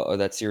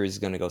that series is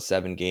going to go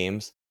 7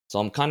 games. So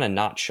I'm kind of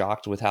not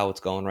shocked with how it's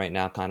going right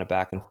now, kind of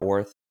back and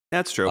forth.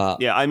 That's true.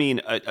 Yeah, I mean,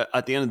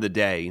 at the end of the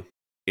day,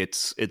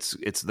 it's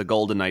the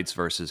Golden Knights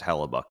versus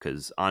Hellebuck,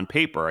 because on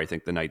paper, I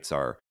think the Knights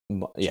are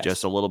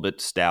just a little bit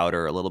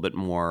stouter, a little bit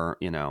more,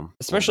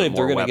 especially if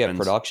they're going to get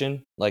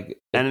production.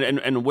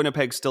 And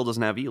Winnipeg still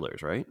doesn't have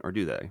Ehlers, right? Or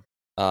do they?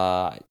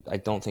 I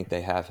don't think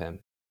they have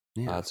him.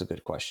 Yeah. That's a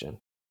good question.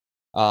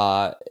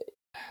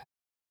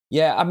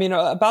 Yeah, I mean,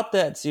 about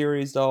that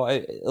series,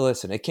 though,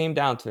 listen, it came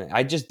down to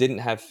I just didn't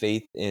have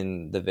faith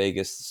in the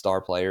Vegas star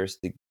players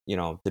to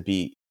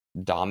be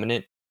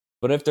dominant.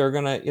 But if they're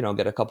gonna,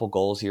 get a couple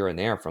goals here and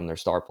there from their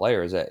star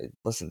players,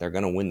 listen, they're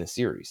gonna win the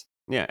series.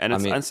 Yeah, and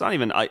it's not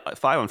even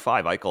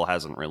 5-on-5. Eichel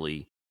hasn't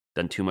really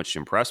done too much to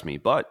impress me,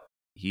 but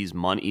he's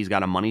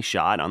got a money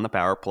shot on the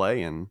power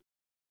play, and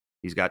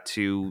he's got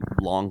two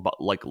long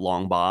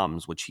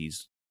bombs, which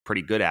he's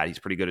pretty good at. He's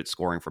pretty good at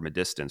scoring from a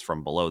distance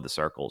from below the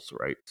circles,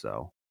 right?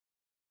 So,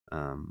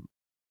 I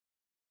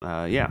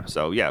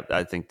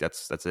think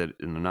that's it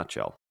in a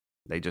nutshell.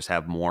 They just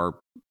have more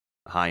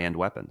high-end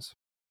weapons.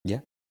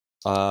 Yeah.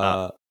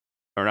 Or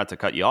not to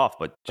cut you off,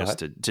 but just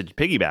to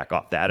piggyback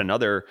off that,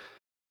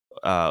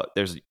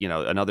 there's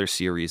another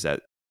series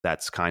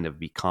that's kind of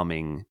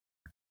becoming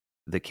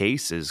the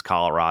case is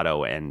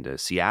Colorado and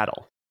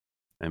Seattle.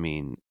 I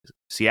mean,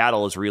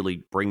 Seattle is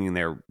really bringing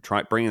their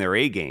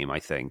A game, I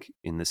think,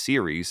 in the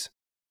series,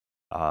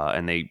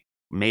 and they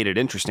made it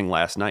interesting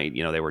last night.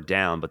 They were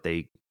down, but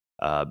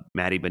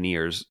Matty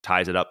Beniers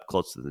ties it up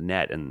close to the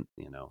net, and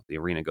the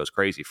arena goes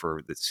crazy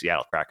for the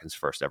Seattle Kraken's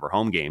first ever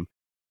home game.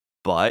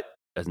 But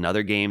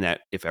another game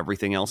that, if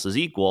everything else is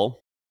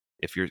equal,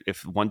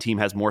 if one team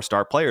has more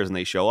star players and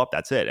they show up,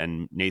 that's it.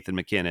 And Nathan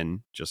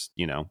McKinnon just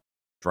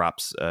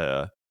drops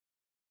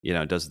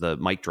does the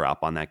mic drop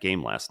on that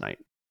game last night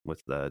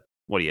with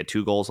he had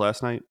 2 goals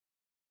last night.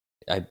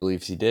 I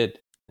believe he did.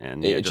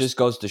 And it just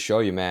goes to show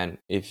you, man,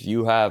 if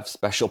you have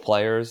special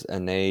players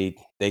and they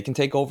can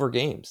take over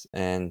games,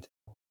 and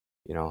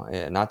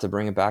not to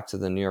bring it back to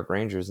the New York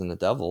Rangers and the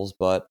Devils,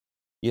 but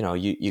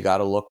you got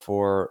to look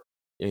for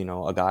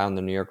a guy on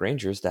the New York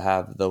Rangers to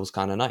have those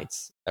kind of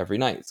nights every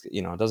night.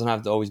 It doesn't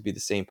have to always be the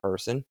same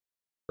person.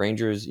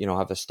 Rangers,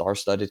 have a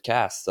star-studded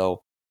cast,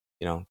 so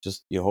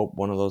just you hope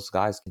one of those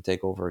guys can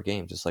take over a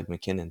game, just like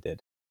McKinnon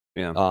did.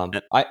 Yeah.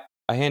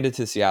 I hand it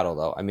to Seattle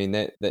though. I mean,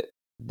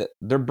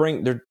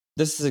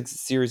 this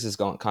series is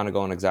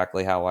going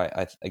exactly how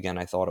I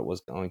thought it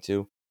was going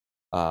to.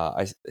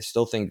 I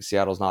still think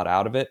Seattle's not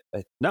out of it.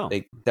 No,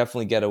 they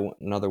definitely get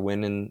another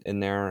win in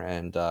there,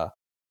 and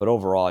but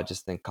overall, I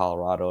just think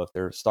Colorado, if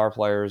their star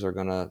players are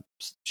gonna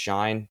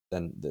shine,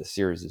 then the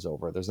series is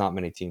over. There's not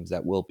many teams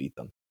that will beat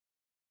them.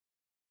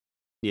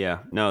 Yeah,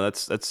 no,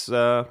 that's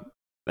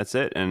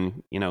it.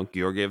 And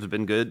Georgiev's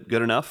been good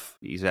enough.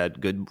 He's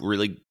had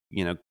really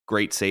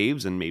great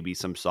saves and maybe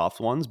some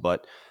soft ones,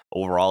 but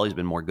overall he's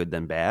been more good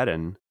than bad.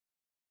 And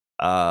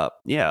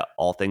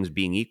all things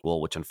being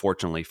equal, which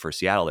unfortunately for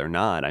Seattle they're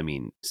not. I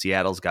mean,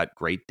 Seattle's got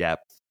great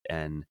depth,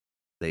 and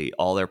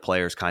all their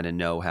players kind of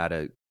know how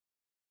to.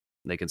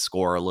 They can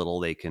score a little,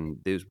 they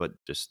can do, but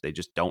they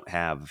just don't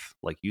have,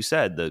 like you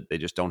said, they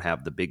just don't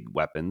have the big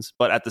weapons.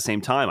 But at the same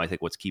time, I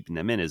think what's keeping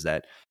them in is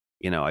that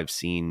I've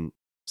seen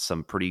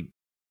some pretty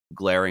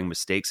glaring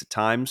mistakes at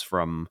times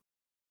from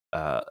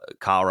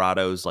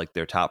Colorado's, like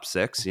their top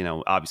 6.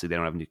 Obviously they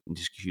don't have any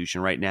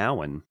execution right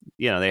now, and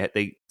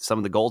they some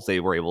of the goals they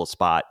were able to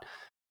spot.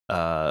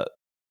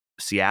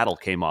 Seattle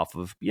came off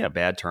of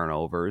bad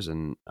turnovers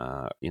and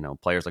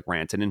players like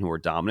Rantanen who are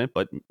dominant,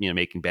 but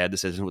making bad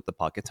decisions with the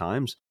puck at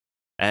times.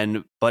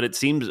 But it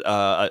seems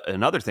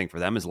another thing for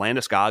them is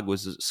Landeskog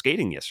was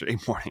skating yesterday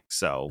morning,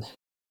 so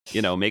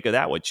make of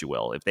that what you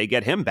will. If they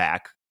get him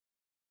back.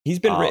 He's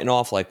been written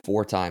off like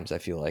 4 times, I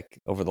feel like,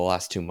 over the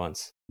last 2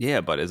 months. Yeah,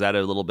 but is that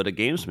a little bit of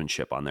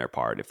gamesmanship on their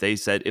part? If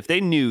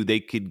they knew they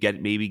could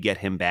get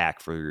him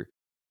back for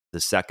the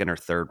second or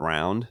third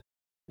round,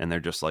 and they're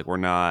just like, we're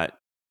not,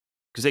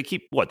 because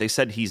they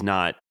said he's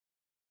not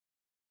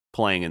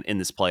playing in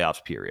this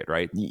playoffs period,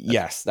 right?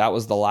 Yes, that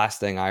was the last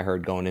thing I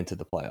heard going into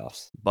the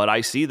playoffs. But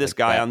I see this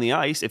guy on the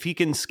ice. If he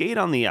can skate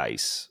on the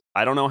ice,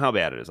 I don't know how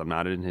bad it is. I'm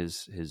not in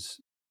his,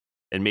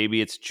 and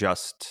maybe it's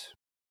just.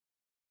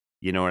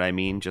 You know what I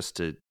mean? Just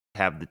to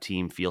have the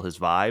team feel his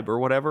vibe or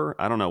whatever.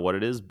 I don't know what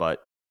it is,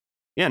 but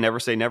never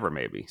say never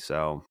maybe.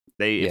 So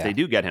if they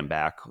do get him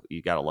back,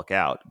 you got to look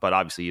out. But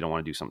obviously you don't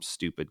want to do something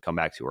stupid, come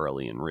back too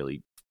early and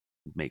really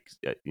make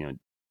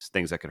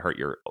things that could hurt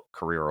your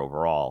career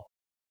overall.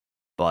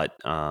 But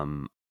I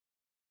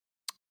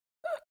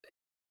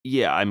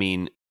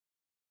mean,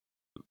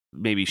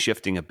 maybe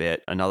shifting a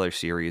bit, another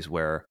series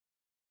where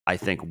I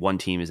think one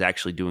team is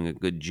actually doing a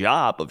good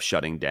job of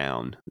shutting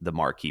down the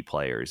marquee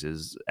players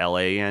is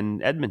LA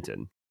and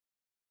Edmonton.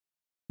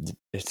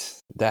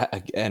 That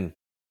again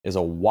is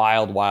a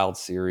wild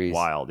series.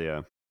 Wild,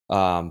 yeah.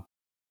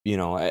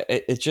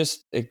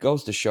 It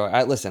goes to show.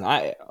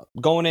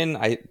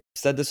 I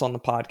said this on the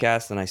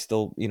podcast, and I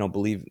still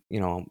believe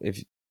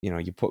if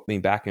you put me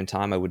back in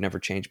time, I would never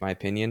change my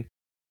opinion.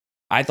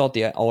 I thought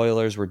the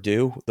Oilers were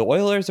due. The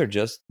Oilers are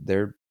just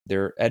their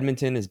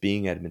Edmonton is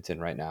being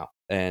Edmonton right now,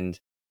 and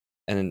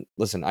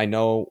listen, I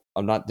know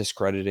I'm not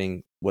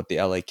discrediting what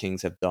the LA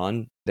Kings have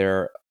done.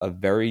 They're a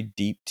very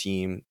deep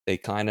team. They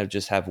kind of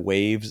just have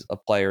waves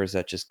of players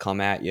that just come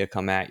at you,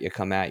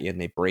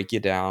 and they break you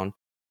down.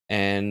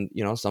 And,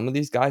 some of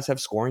these guys have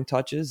scoring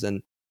touches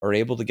and are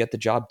able to get the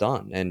job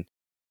done. And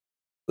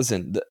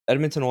listen, the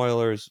Edmonton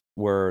Oilers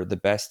were the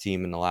best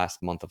team in the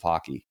last month of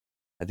hockey.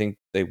 I think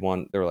they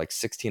won. They were like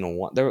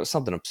 16-1. There was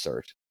something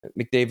absurd.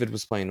 McDavid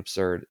was playing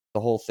absurd. The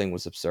whole thing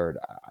was absurd.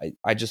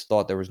 I just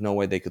thought there was no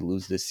way they could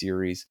lose this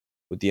series.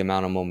 with the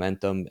amount of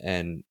momentum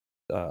and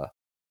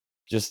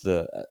just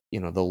the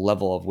the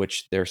level of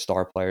which their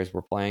star players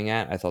were playing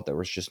at. I thought there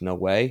was just no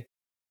way.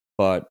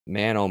 But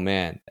man, oh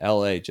man,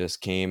 LA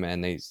just came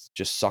and they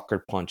just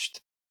sucker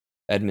punched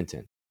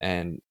Edmonton,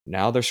 and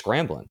now they're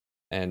scrambling.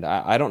 And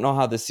I don't know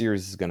how this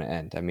series is going to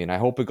end. I mean, I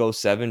hope it goes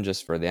 7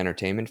 just for the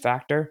entertainment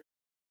factor.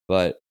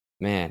 But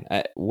man,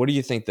 what do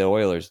you think the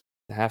Oilers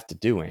have to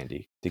do,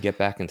 Andy, to get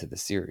back into the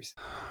series?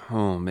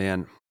 Oh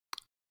man,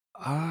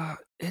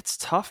 it's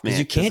tough, man. Because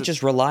you can't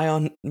just rely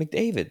on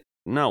McDavid.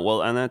 No,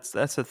 well, and that's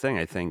the thing.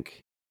 I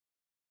think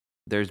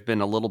there's been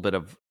a little bit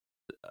of.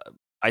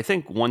 I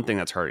think one thing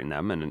that's hurting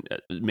them, and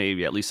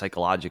maybe at least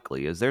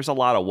psychologically, is there's a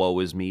lot of woe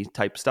is me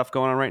type stuff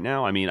going on right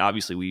now. I mean,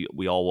 obviously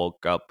we all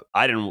woke up.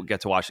 I didn't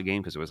get to watch the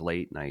game because it was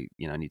late, and I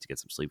need to get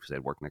some sleep because I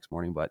had work next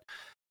morning. But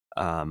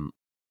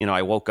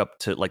I woke up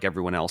to, like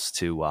everyone else,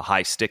 to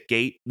high stick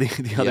gate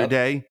the other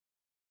day.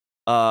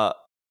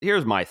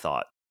 Here's my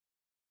thought: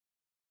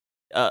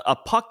 a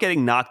puck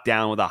getting knocked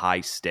down with a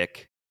high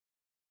stick,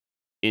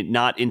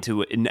 not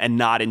into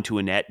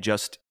a net,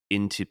 just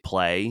into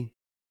play.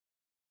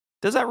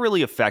 Does that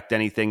really affect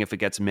anything if it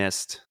gets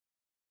missed?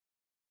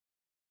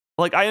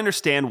 Like, I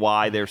understand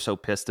why they're so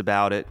pissed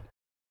about it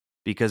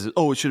because, it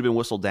should have been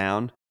whistled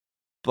down.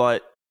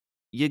 But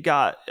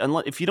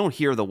if you don't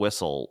hear the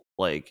whistle,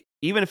 like,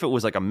 even if it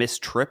was like a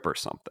missed trip or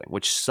something,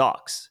 which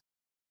sucks,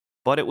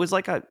 but it was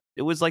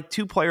like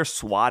two players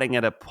swatting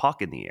at a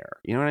puck in the air.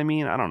 You know what I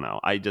mean? I don't know.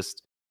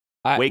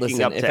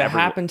 Waking up if to it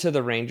happened to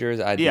the Rangers,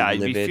 I'd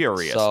be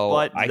furious. So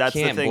but that's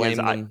the thing is,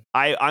 I'm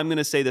going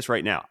to say this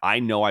right now. I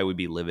know I would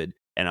be livid.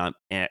 And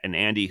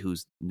Andy,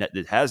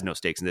 that has no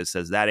stakes in this,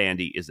 says that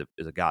Andy is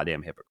a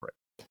goddamn hypocrite.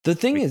 The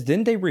thing is,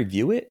 didn't they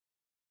review it?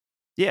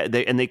 Yeah,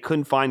 they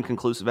couldn't find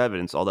conclusive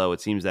evidence. Although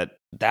it seems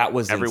that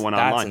was everyone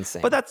that's online.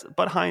 Insane. But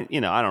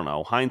I don't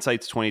know.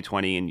 Hindsight's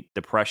 20/20, and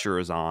the pressure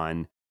is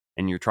on,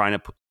 and you're trying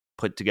to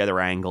put together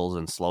angles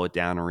and slow it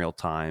down in real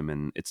time,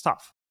 and it's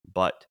tough.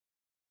 But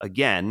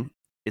again,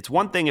 it's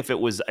one thing if it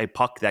was a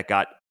puck that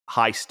got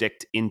high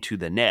sticked into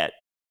the net.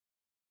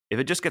 If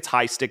it just gets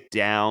high sticked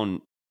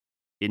down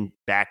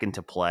back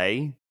into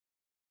play,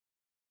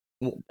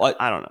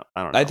 I don't know.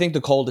 I think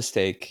the coldest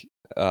take,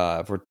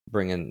 if we're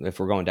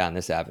going down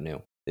this avenue,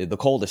 the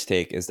coldest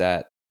take is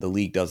that the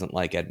league doesn't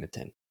like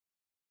Edmonton.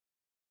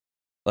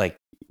 Like,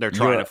 they're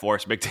trying to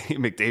force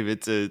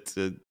McDavid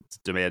to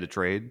demand a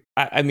trade.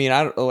 I mean,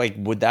 I don't like.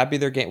 Would that be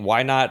their game?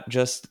 Why not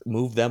just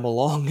move them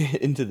along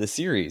into the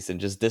series and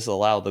just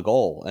disallow the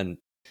goal? And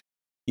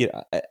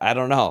I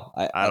don't know.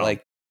 I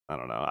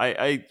don't know.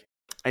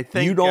 I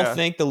think you don't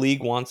think the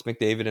league wants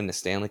McDavid in the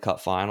Stanley Cup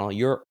final?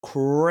 You're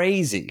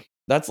crazy.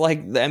 That's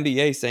like the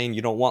NBA saying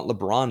you don't want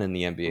LeBron in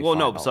the NBA well,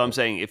 final. No, so I'm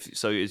saying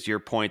is your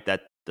point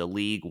that the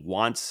league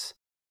wants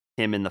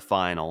him in the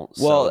final?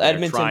 Well, so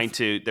Edmonton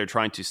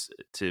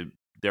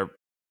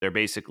they're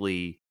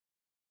basically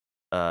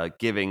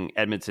giving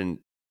Edmonton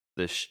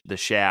the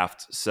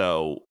shaft,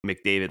 so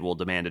McDavid will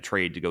demand a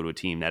trade to go to a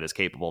team that is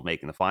capable of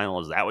making the final.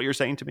 Is that what you're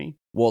saying to me?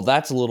 Well,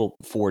 that's a little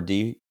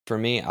 4D for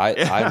me.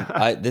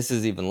 I this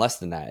is even less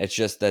than that. It's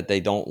just that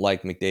they don't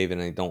like McDavid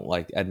and they don't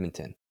like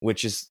Edmonton,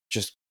 which is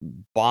just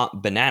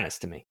bananas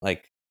to me.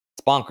 Like,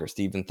 it's bonkers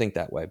to even think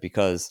that way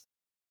because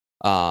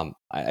I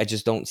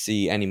just don't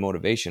see any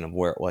motivation of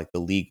where, like, the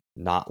league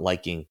not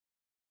liking.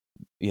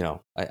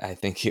 I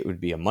think it would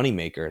be a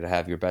moneymaker to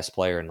have your best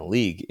player in the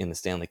league in the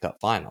Stanley Cup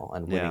final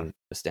and winning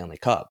the Stanley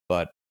Cup.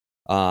 But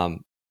I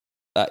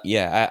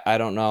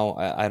don't know.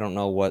 I don't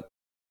know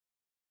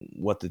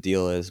what the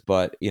deal is.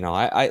 But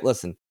I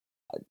listen.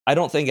 I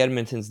don't think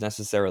Edmonton's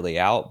necessarily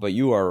out, but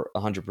you are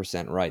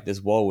 100% right.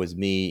 This woe is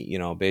me.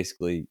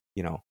 Basically,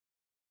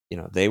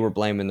 they were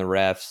blaming the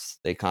refs.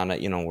 They kind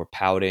of were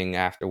pouting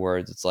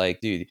afterwards. It's like,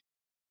 dude,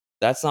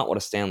 that's not what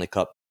a Stanley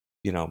Cup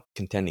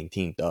contending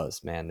team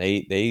does, man.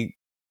 They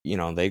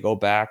go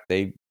back,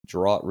 they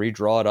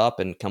redraw it up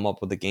and come up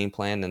with a game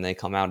plan, and they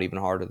come out even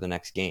harder the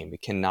next game.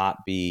 It cannot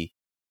be,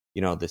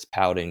 this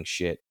pouting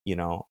shit.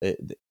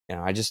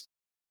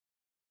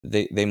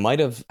 They might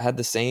have had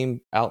the same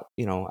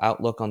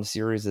outlook on the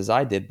series as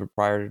I did, but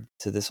prior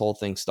to this whole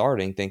thing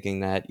starting, thinking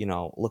that,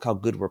 look how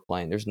good we're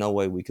playing. There's no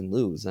way we can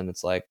lose. And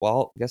it's like,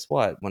 well, guess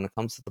what? When it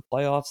comes to the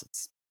playoffs,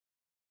 it's,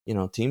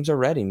 teams are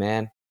ready,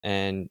 man.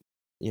 And,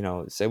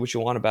 say what you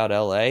want about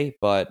LA,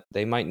 but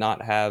they might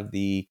not have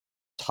the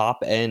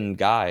top end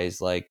guys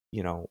like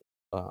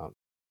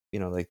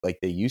like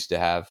they used to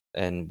have,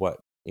 and what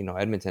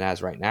Edmonton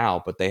has right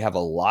now. But they have a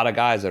lot of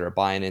guys that are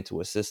buying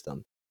into a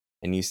system,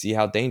 and you see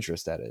how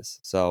dangerous that is.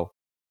 So,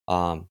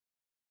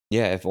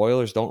 if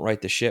Oilers don't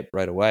right the ship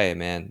right away,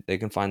 man, they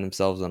can find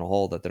themselves in a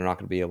hole that they're not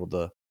going to be able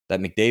to.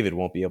 That McDavid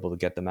won't be able to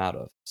get them out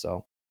of.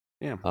 So,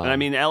 and I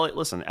mean, LA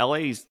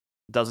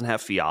doesn't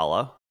have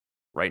Fiala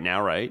right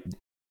now, right?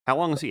 How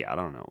long is he? I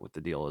don't know what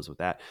the deal is with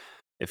that,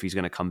 if he's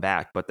going to come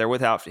back. But they're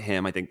without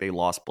him. I think they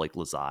lost Blake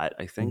Lizotte,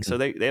 I think. So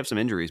they have some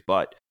injuries,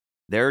 but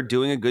they're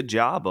doing a good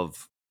job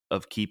of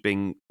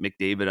keeping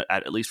McDavid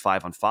at least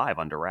 5-on-5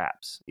 under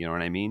wraps. You know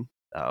what I mean?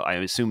 I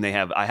assume they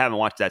have. I haven't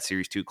watched that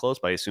series too close,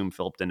 but I assume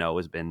Philip Deneau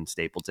has been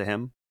stapled to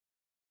him.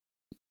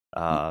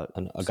 A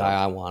guy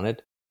I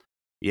wanted.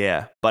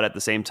 Yeah, but at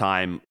the same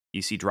time,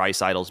 you see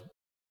Draisaitl's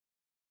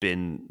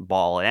been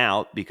balling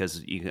out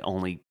because you can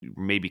only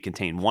maybe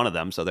contain one of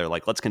them. So they're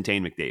like, let's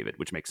contain McDavid,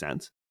 which makes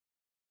sense.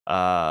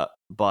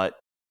 But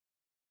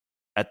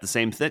at the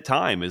same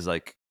time is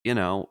like,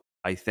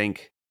 I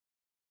think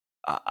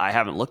I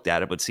haven't looked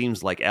at it, but it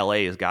seems like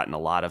LA has gotten a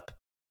lot of,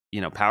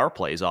 power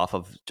plays off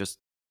of just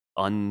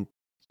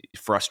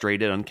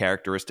frustrated,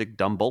 uncharacteristic,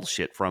 dumb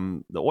bullshit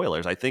from the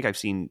Oilers. I think I've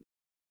seen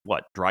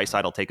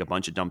Draisaitl take a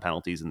bunch of dumb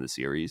penalties in the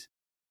series.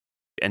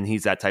 And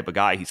he's that type of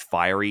guy. He's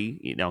fiery.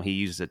 He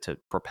uses it to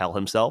propel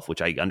himself,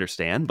 which I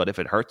understand. But if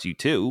it hurts you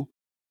too,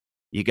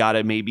 you got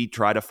to maybe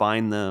try to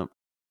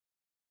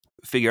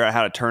figure out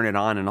how to turn it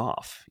on and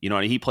off.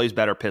 He plays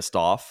better pissed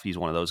off. He's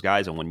one of those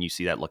guys. And when you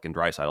see that look in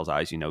Draisaitl's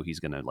eyes, he's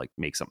going to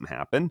make something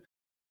happen.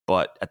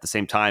 But at the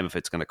same time, if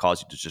it's going to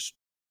cause you to just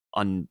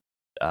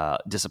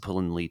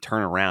undisciplinedly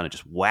turn around and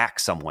just whack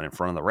someone in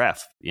front of the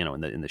ref,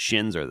 in the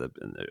shins or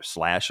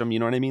slash them, you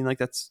know what I mean? Like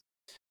that's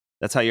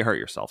how you hurt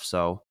yourself.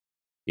 So,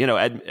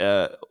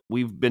 Ed,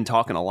 we've been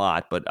talking a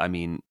lot, but I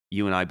mean,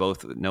 you and I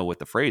both know what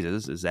the phrase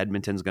is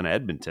Edmonton's going to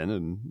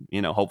Edmonton,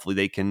 and hopefully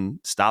they can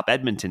stop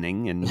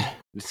Edmontoning and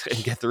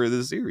get through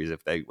the series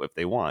if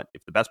they want.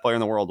 If the best player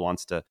in the world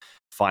wants to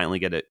finally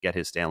get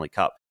his Stanley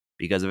Cup,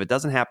 because if it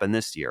doesn't happen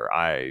this year,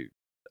 I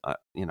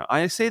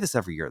say this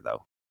every year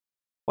though.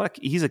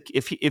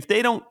 If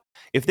they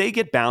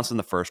get bounced in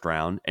the first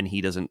round and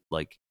he doesn't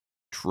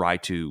try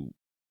to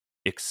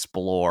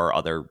explore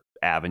other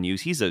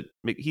avenues, he's an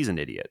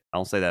idiot.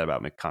 I'll say that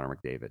about Connor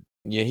McDavid.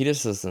 Yeah, he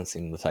just doesn't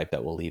seem the type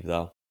that will leave,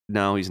 though.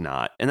 No, he's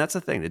not. And that's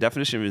the thing. The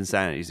definition of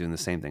insanity is doing the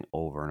same thing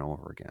over and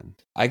over again.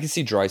 I can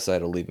see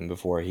Draisaitl leaving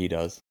before he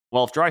does.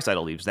 Well, if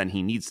Draisaitl leaves, then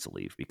he needs to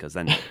leave because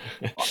then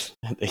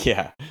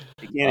yeah,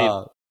 he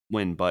can't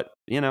win. But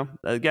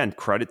again,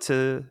 credit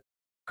to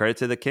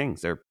the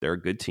Kings. They're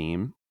a good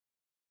team.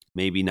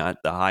 Maybe not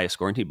the highest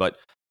scoring team, but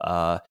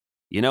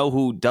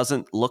who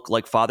doesn't look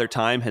like Father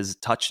Time has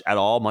touched at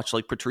all, much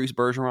like Patrice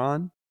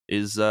Bergeron,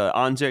 is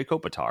Anze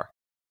Kopitar.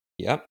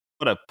 Yep.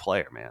 What a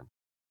player, man.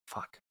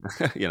 Fuck.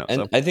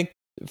 And I think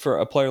for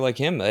a player like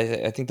him,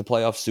 I think the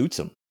playoff suits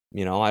him.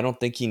 I don't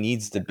think he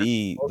needs to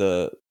be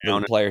the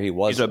player he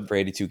was for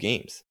 82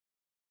 games.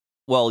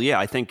 Well, yeah,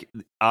 I think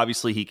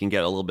obviously he can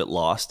get a little bit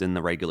lost in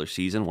the regular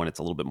season when it's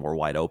a little bit more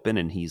wide open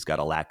and he's got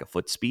a lack of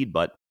foot speed.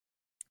 But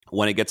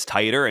when it gets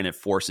tighter and it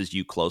forces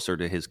you closer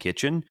to his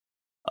kitchen,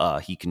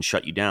 he can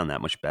shut you down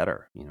that much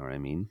better. You know what I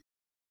mean?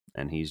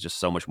 And he's just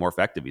so much more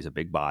effective. He's a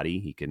big body.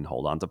 He can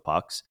hold on to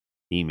pucks.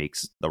 He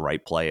makes the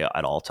right play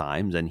at all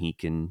times, and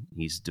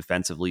he's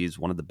defensively is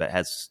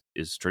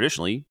is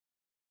traditionally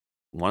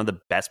one of the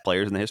best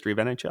players in the history of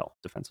NHL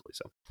defensively.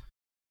 So,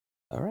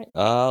 all right,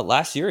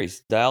 last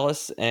series,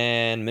 Dallas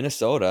and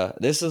Minnesota.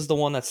 This is the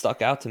one that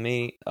stuck out to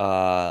me.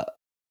 A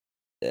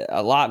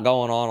lot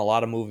going on, a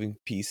lot of moving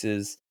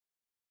pieces.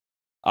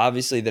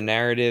 Obviously, the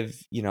narrative,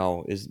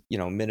 is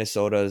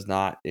Minnesota is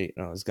not,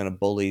 is going to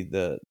bully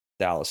the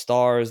Dallas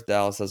Stars.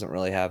 Dallas doesn't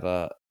really have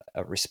a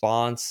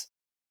response.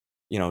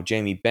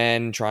 Jamie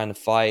Benn trying to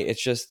fight.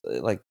 It's just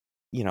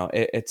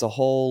it's a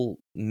whole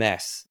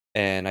mess.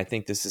 And I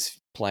think this is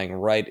playing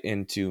right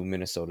into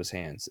Minnesota's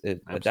hands.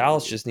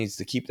 Dallas just needs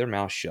to keep their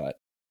mouth shut.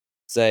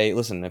 Say,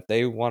 listen, if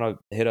they want to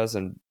hit us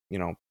and,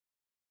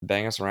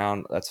 bang us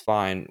around, that's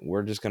fine.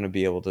 We're just going to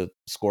be able to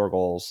score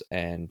goals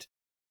and,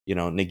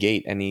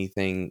 negate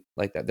anything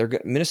like that.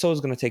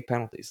 Minnesota's going to take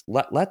penalties.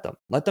 Let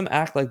them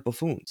act like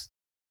buffoons.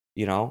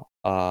 You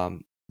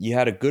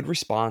had a good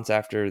response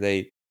after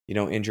they,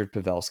 injured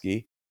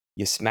Pavelski.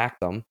 You smack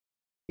them,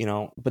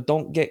 but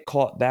don't get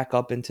caught back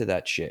up into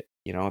that shit.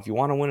 If you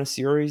want to win a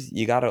series,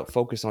 you got to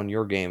focus on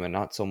your game and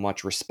not so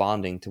much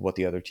responding to what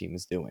the other team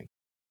is doing.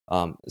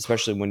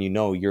 Especially when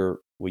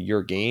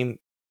your game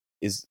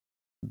is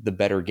the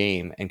better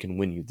game and can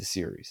win you the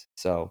series.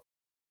 So,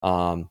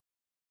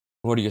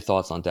 what are your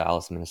thoughts on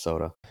Dallas,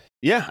 Minnesota?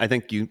 Yeah, I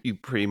think you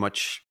pretty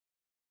much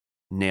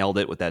nailed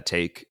it with that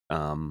take.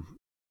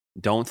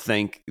 Don't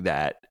think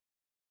that.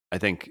 I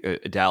think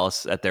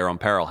Dallas at their own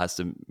peril has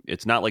to.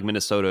 It's not like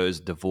Minnesota is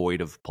devoid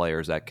of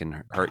players that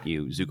can hurt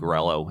you.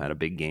 Zuccarello had a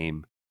big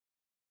game.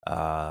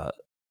 They're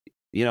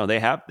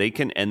very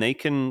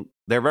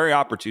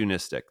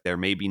opportunistic. They're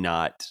maybe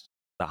not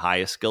the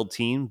highest skilled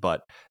team,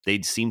 but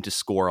they seem to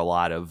score a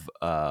lot of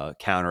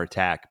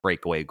counterattack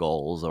breakaway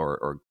goals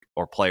or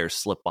players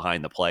slip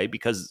behind the play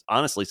because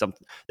honestly,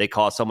 they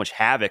cause so much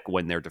havoc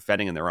when they're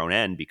defending in their own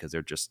end because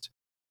they're just,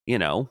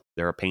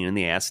 they're a pain in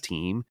the ass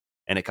team.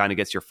 And it kind of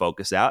gets your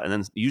focus out. And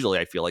then usually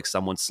I feel like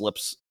someone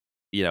slips,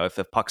 if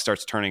the puck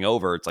starts turning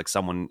over, it's like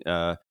someone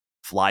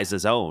flies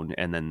his own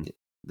and then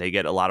they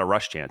get a lot of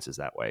rush chances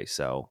that way.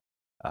 So,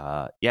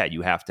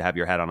 you have to have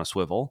your head on a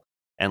swivel.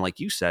 And like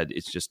you said,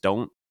 it's just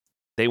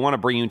they want to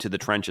bring you into the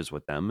trenches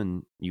with them.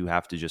 And you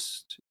have to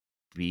just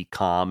be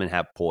calm and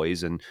have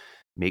poise and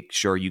make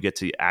sure you get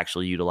to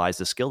actually utilize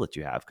the skill that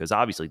you have. Because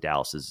obviously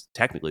Dallas is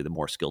technically the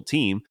more skilled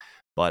team,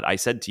 But I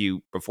said to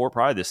you before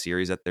prior to this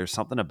series that there's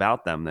something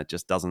about them that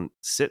just doesn't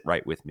sit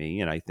right with me.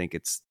 And I think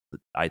it's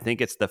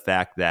the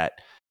fact that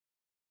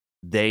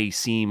they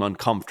seem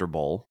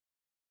uncomfortable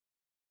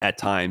at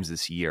times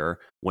this year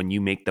when you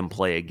make them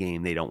play a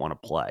game they don't want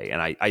to play.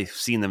 And I've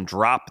seen them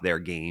drop their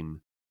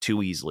game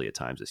too easily at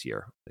times this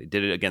year. They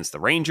did it against the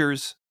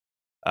Rangers,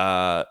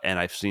 and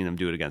I've seen them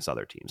do it against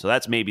other teams. So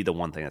that's maybe the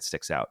one thing that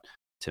sticks out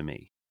to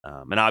me.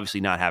 And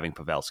obviously not having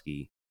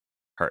Pavelski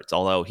hurts,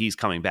 although he's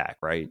coming back,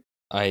 right?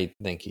 I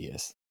think he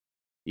is.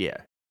 Yeah.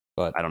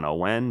 But I don't know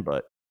when,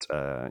 but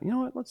you know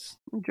what? Let's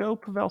Joe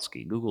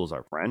Pavelski. Google's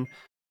our friend.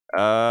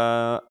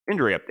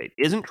 Injury update.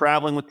 Isn't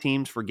traveling with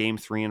teams for game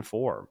 3 and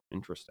 4.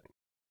 Interesting.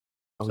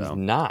 he's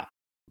not.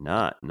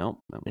 Nope.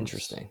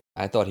 Interesting.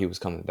 I thought he was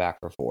coming back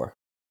for 4.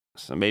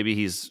 So maybe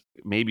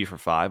for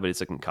 5, but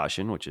it's a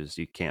concussion, which is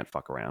you can't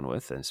fuck around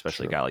with, and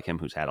especially True. a guy like him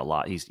who's had a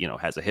lot. He's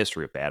has a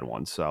history of bad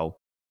ones. So,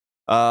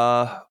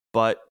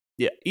 but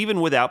yeah, even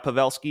without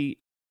Pavelski,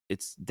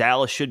 it's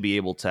Dallas should be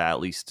able to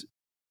at least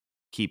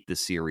keep the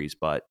series.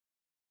 But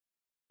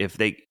if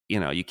they,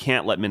 you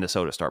can't let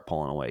Minnesota start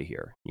pulling away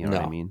here. You know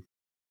what I mean?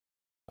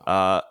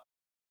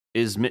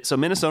 So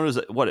Minnesota's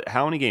what?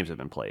 How many games have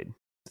been played?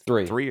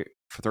 3. 3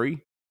 for 3.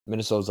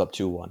 Minnesota's up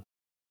 2-1.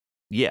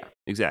 Yeah,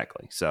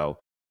 exactly. So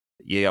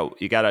you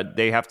gotta.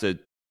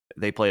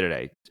 They play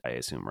today, I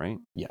assume, right?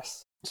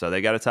 Yes. So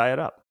they got to tie it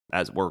up.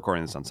 As we're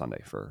recording this on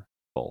Sunday for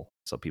full,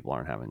 so people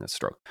aren't having a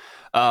stroke.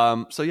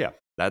 So yeah,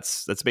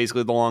 that's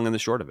basically the long and the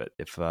short of it.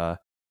 If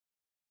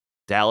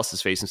Dallas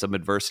is facing some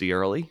adversity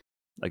early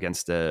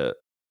against a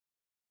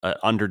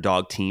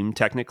underdog team,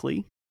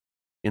 technically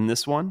in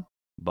this one,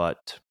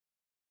 but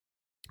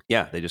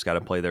yeah, they just got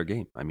to play their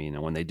game. I mean,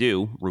 and when they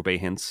do, Rube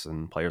Hintz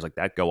and players like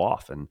that go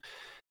off and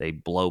they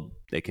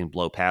can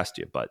blow past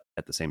you. But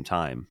at the same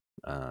time,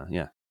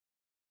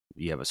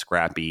 you have a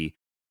scrappy,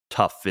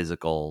 tough,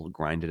 physical,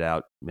 grinded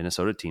out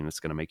Minnesota team that's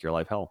going to make your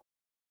life hell.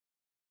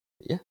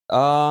 Yeah.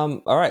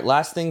 All right.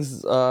 Last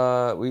things.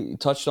 We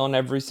touched on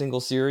every single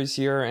series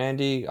here,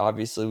 Andy.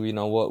 Obviously, we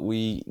know what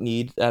we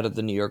need out of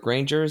the New York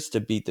Rangers to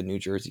beat the New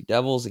Jersey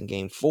Devils in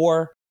Game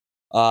 4.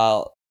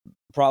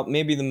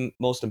 Maybe the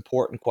most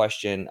important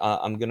question.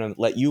 I'm gonna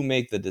let you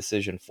make the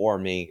decision for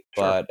me,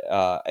 Sure.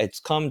 but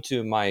it's come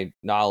to my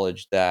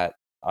knowledge that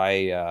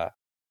I,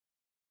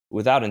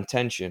 without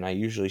intention, I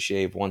usually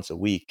shave once a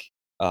week.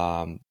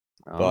 But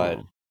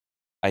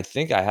I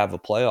think I have a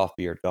playoff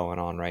beard going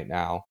on right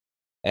now.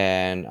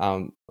 And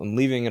I'm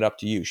leaving it up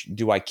to you.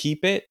 Do I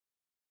keep it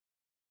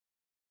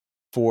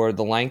for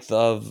the length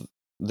of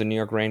the New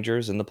York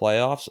Rangers in the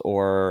playoffs,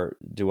 or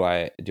do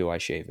I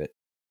shave it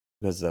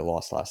because they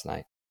lost last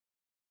night?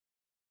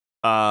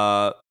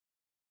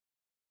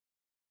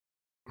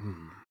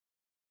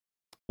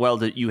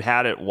 Well, you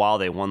had it while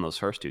they won those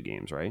first 2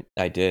 games, right?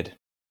 I did.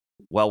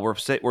 Well, we're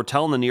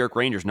telling the New York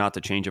Rangers not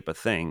to change up a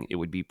thing. It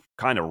would be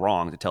kind of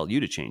wrong to tell you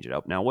to change it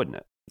up now, wouldn't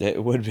it?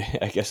 It would be.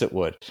 I guess it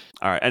would.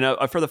 All right. And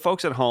for the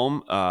folks at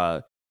home,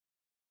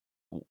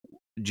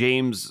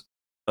 James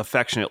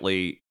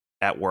affectionately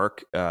at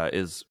work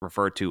is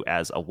referred to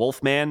as a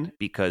wolfman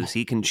because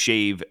he can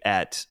shave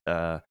at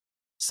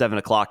 7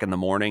 o'clock in the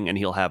morning and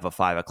he'll have a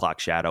 5 o'clock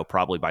shadow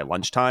probably by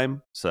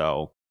lunchtime.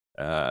 So,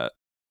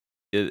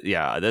 he's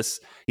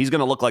going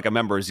to look like a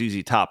member of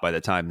ZZ Top by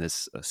the time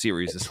this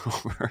series is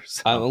over.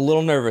 So. I'm a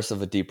little nervous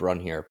of a deep run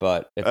here,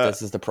 but if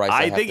this is the price,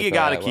 I think you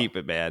got to keep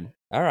it, man.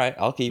 All right,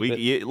 I'll keep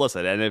it.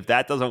 Listen, and if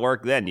that doesn't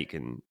work, then you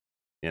can,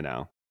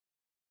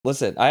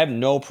 Listen, I have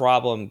no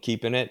problem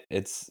keeping it.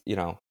 It's,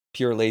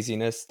 pure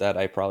laziness that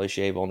I probably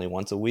shave only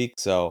once a week.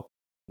 So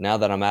now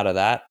that I'm out of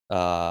that,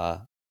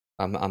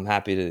 I'm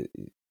happy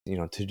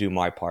to, to do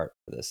my part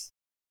for this.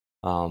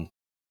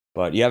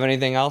 But you have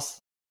anything else?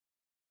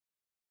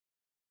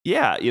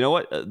 Yeah, you know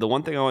what? The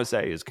one thing I want to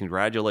say is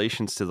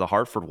congratulations to the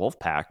Hartford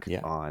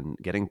Wolfpack on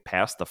getting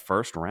past the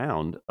first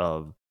round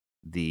of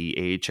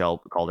the AHL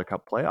Calder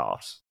Cup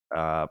playoffs.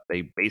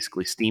 They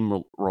basically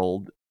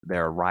steamrolled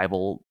their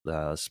rival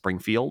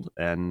Springfield,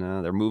 and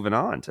they're moving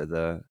on to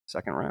the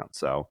second round.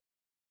 So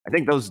I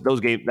think those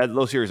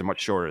series are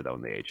much shorter though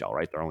in the AHL,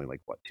 right? They're only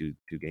like what two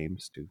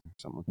games,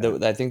 something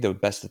like that. I think the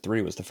best of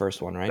 3 was the first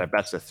one, right? The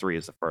best of 3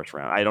 is the first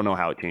round. I don't know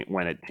how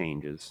when it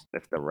changes.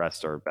 If the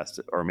rest are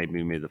or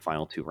maybe the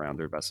final 2 rounds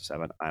are best of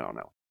 7. I don't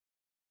know,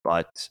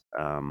 but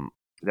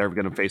they're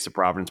going to face the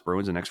Providence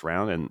Bruins the next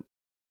round, and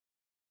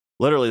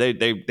literally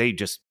they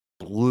just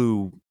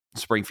blew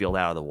Springfield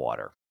out of the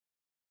water.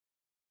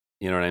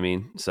 You know what I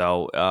mean?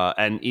 So,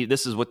 and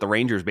this is what the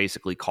Rangers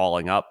basically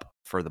calling up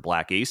for the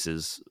Black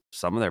Aces,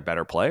 some of their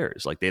better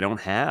players. Like they don't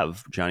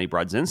have Johnny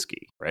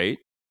Brodzinski, right?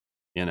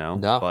 No.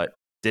 But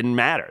didn't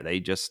matter.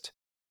 They just,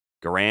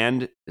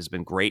 Garand has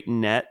been great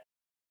in net.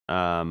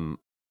 And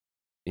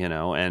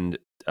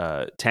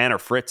Tanner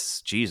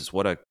Fritz, Jesus,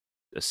 what a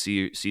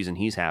season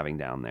he's having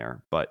down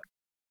there. But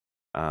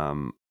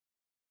I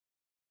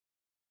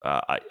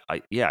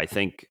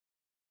think,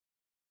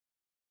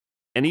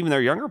 and even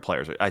their younger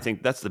players, I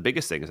think that's the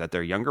biggest thing is that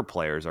their younger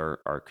players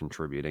are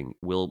contributing.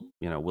 Will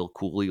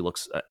Cooley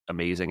looks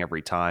amazing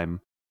every time.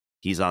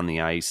 he's on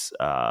the ice.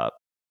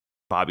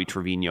 Bobby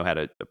Trevino had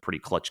a pretty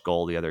clutch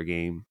goal the other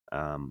game.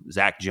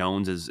 Zach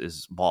Jones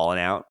is balling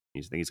out.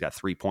 I think he's got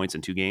 3 points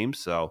in 2 games.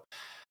 So,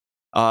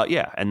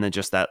 and then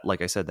just that,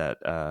 like I said,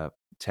 that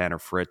Tanner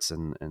Fritz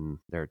and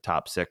their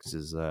top 6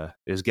 is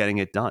getting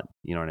it done.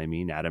 You know what I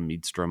mean? Adam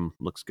Edstrom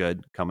looks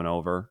good coming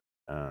over.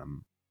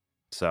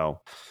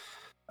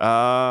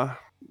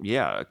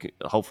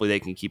 Hopefully they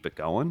can keep it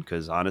going,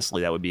 because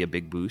honestly, that would be a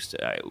big boost.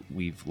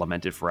 We've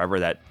lamented forever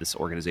that this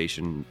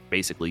organization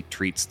basically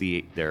treats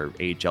their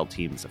AHL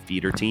team as a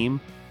feeder team,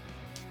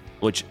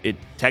 which it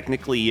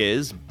technically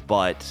is,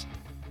 but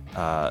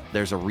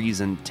there's a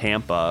reason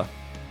Tampa,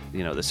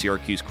 the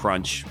Syracuse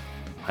Crunch,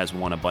 has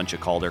won a bunch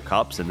of Calder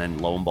Cups, and then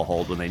lo and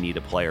behold, when they need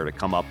a player to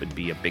come up and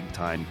be a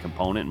big-time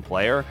component and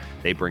player,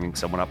 they bring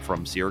someone up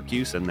from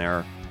Syracuse, and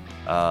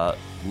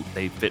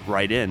they fit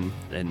right in,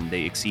 and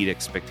they exceed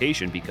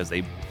expectation because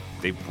they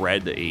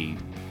bred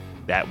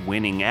that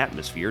winning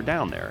atmosphere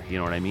down there. You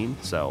know what I mean?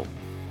 So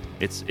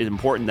it's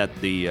important that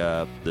the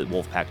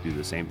Wolfpack do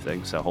the same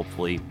thing. So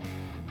hopefully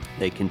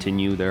they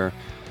continue their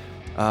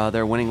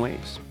winning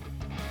ways.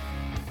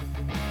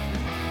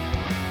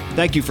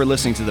 Thank you for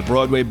listening to the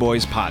Broadway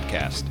Boys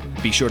podcast.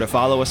 Be sure to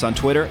follow us on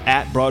Twitter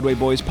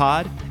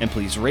 @BroadwayBoysPod, and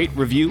please rate,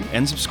 review,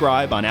 and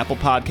subscribe on Apple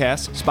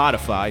Podcasts,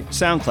 Spotify,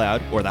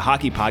 SoundCloud, or the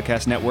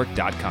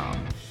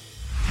HockeyPodcastNetwork.com.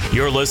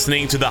 You're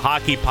listening to the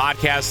Hockey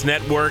Podcast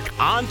Network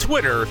on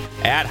Twitter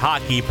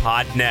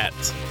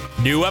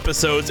 @HockeyPodNet. New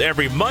episodes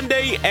every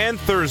Monday and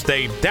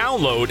Thursday.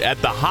 Download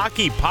at the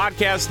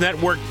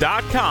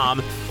HockeyPodcastNetwork.com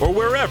or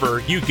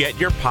wherever you get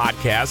your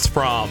podcasts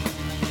from.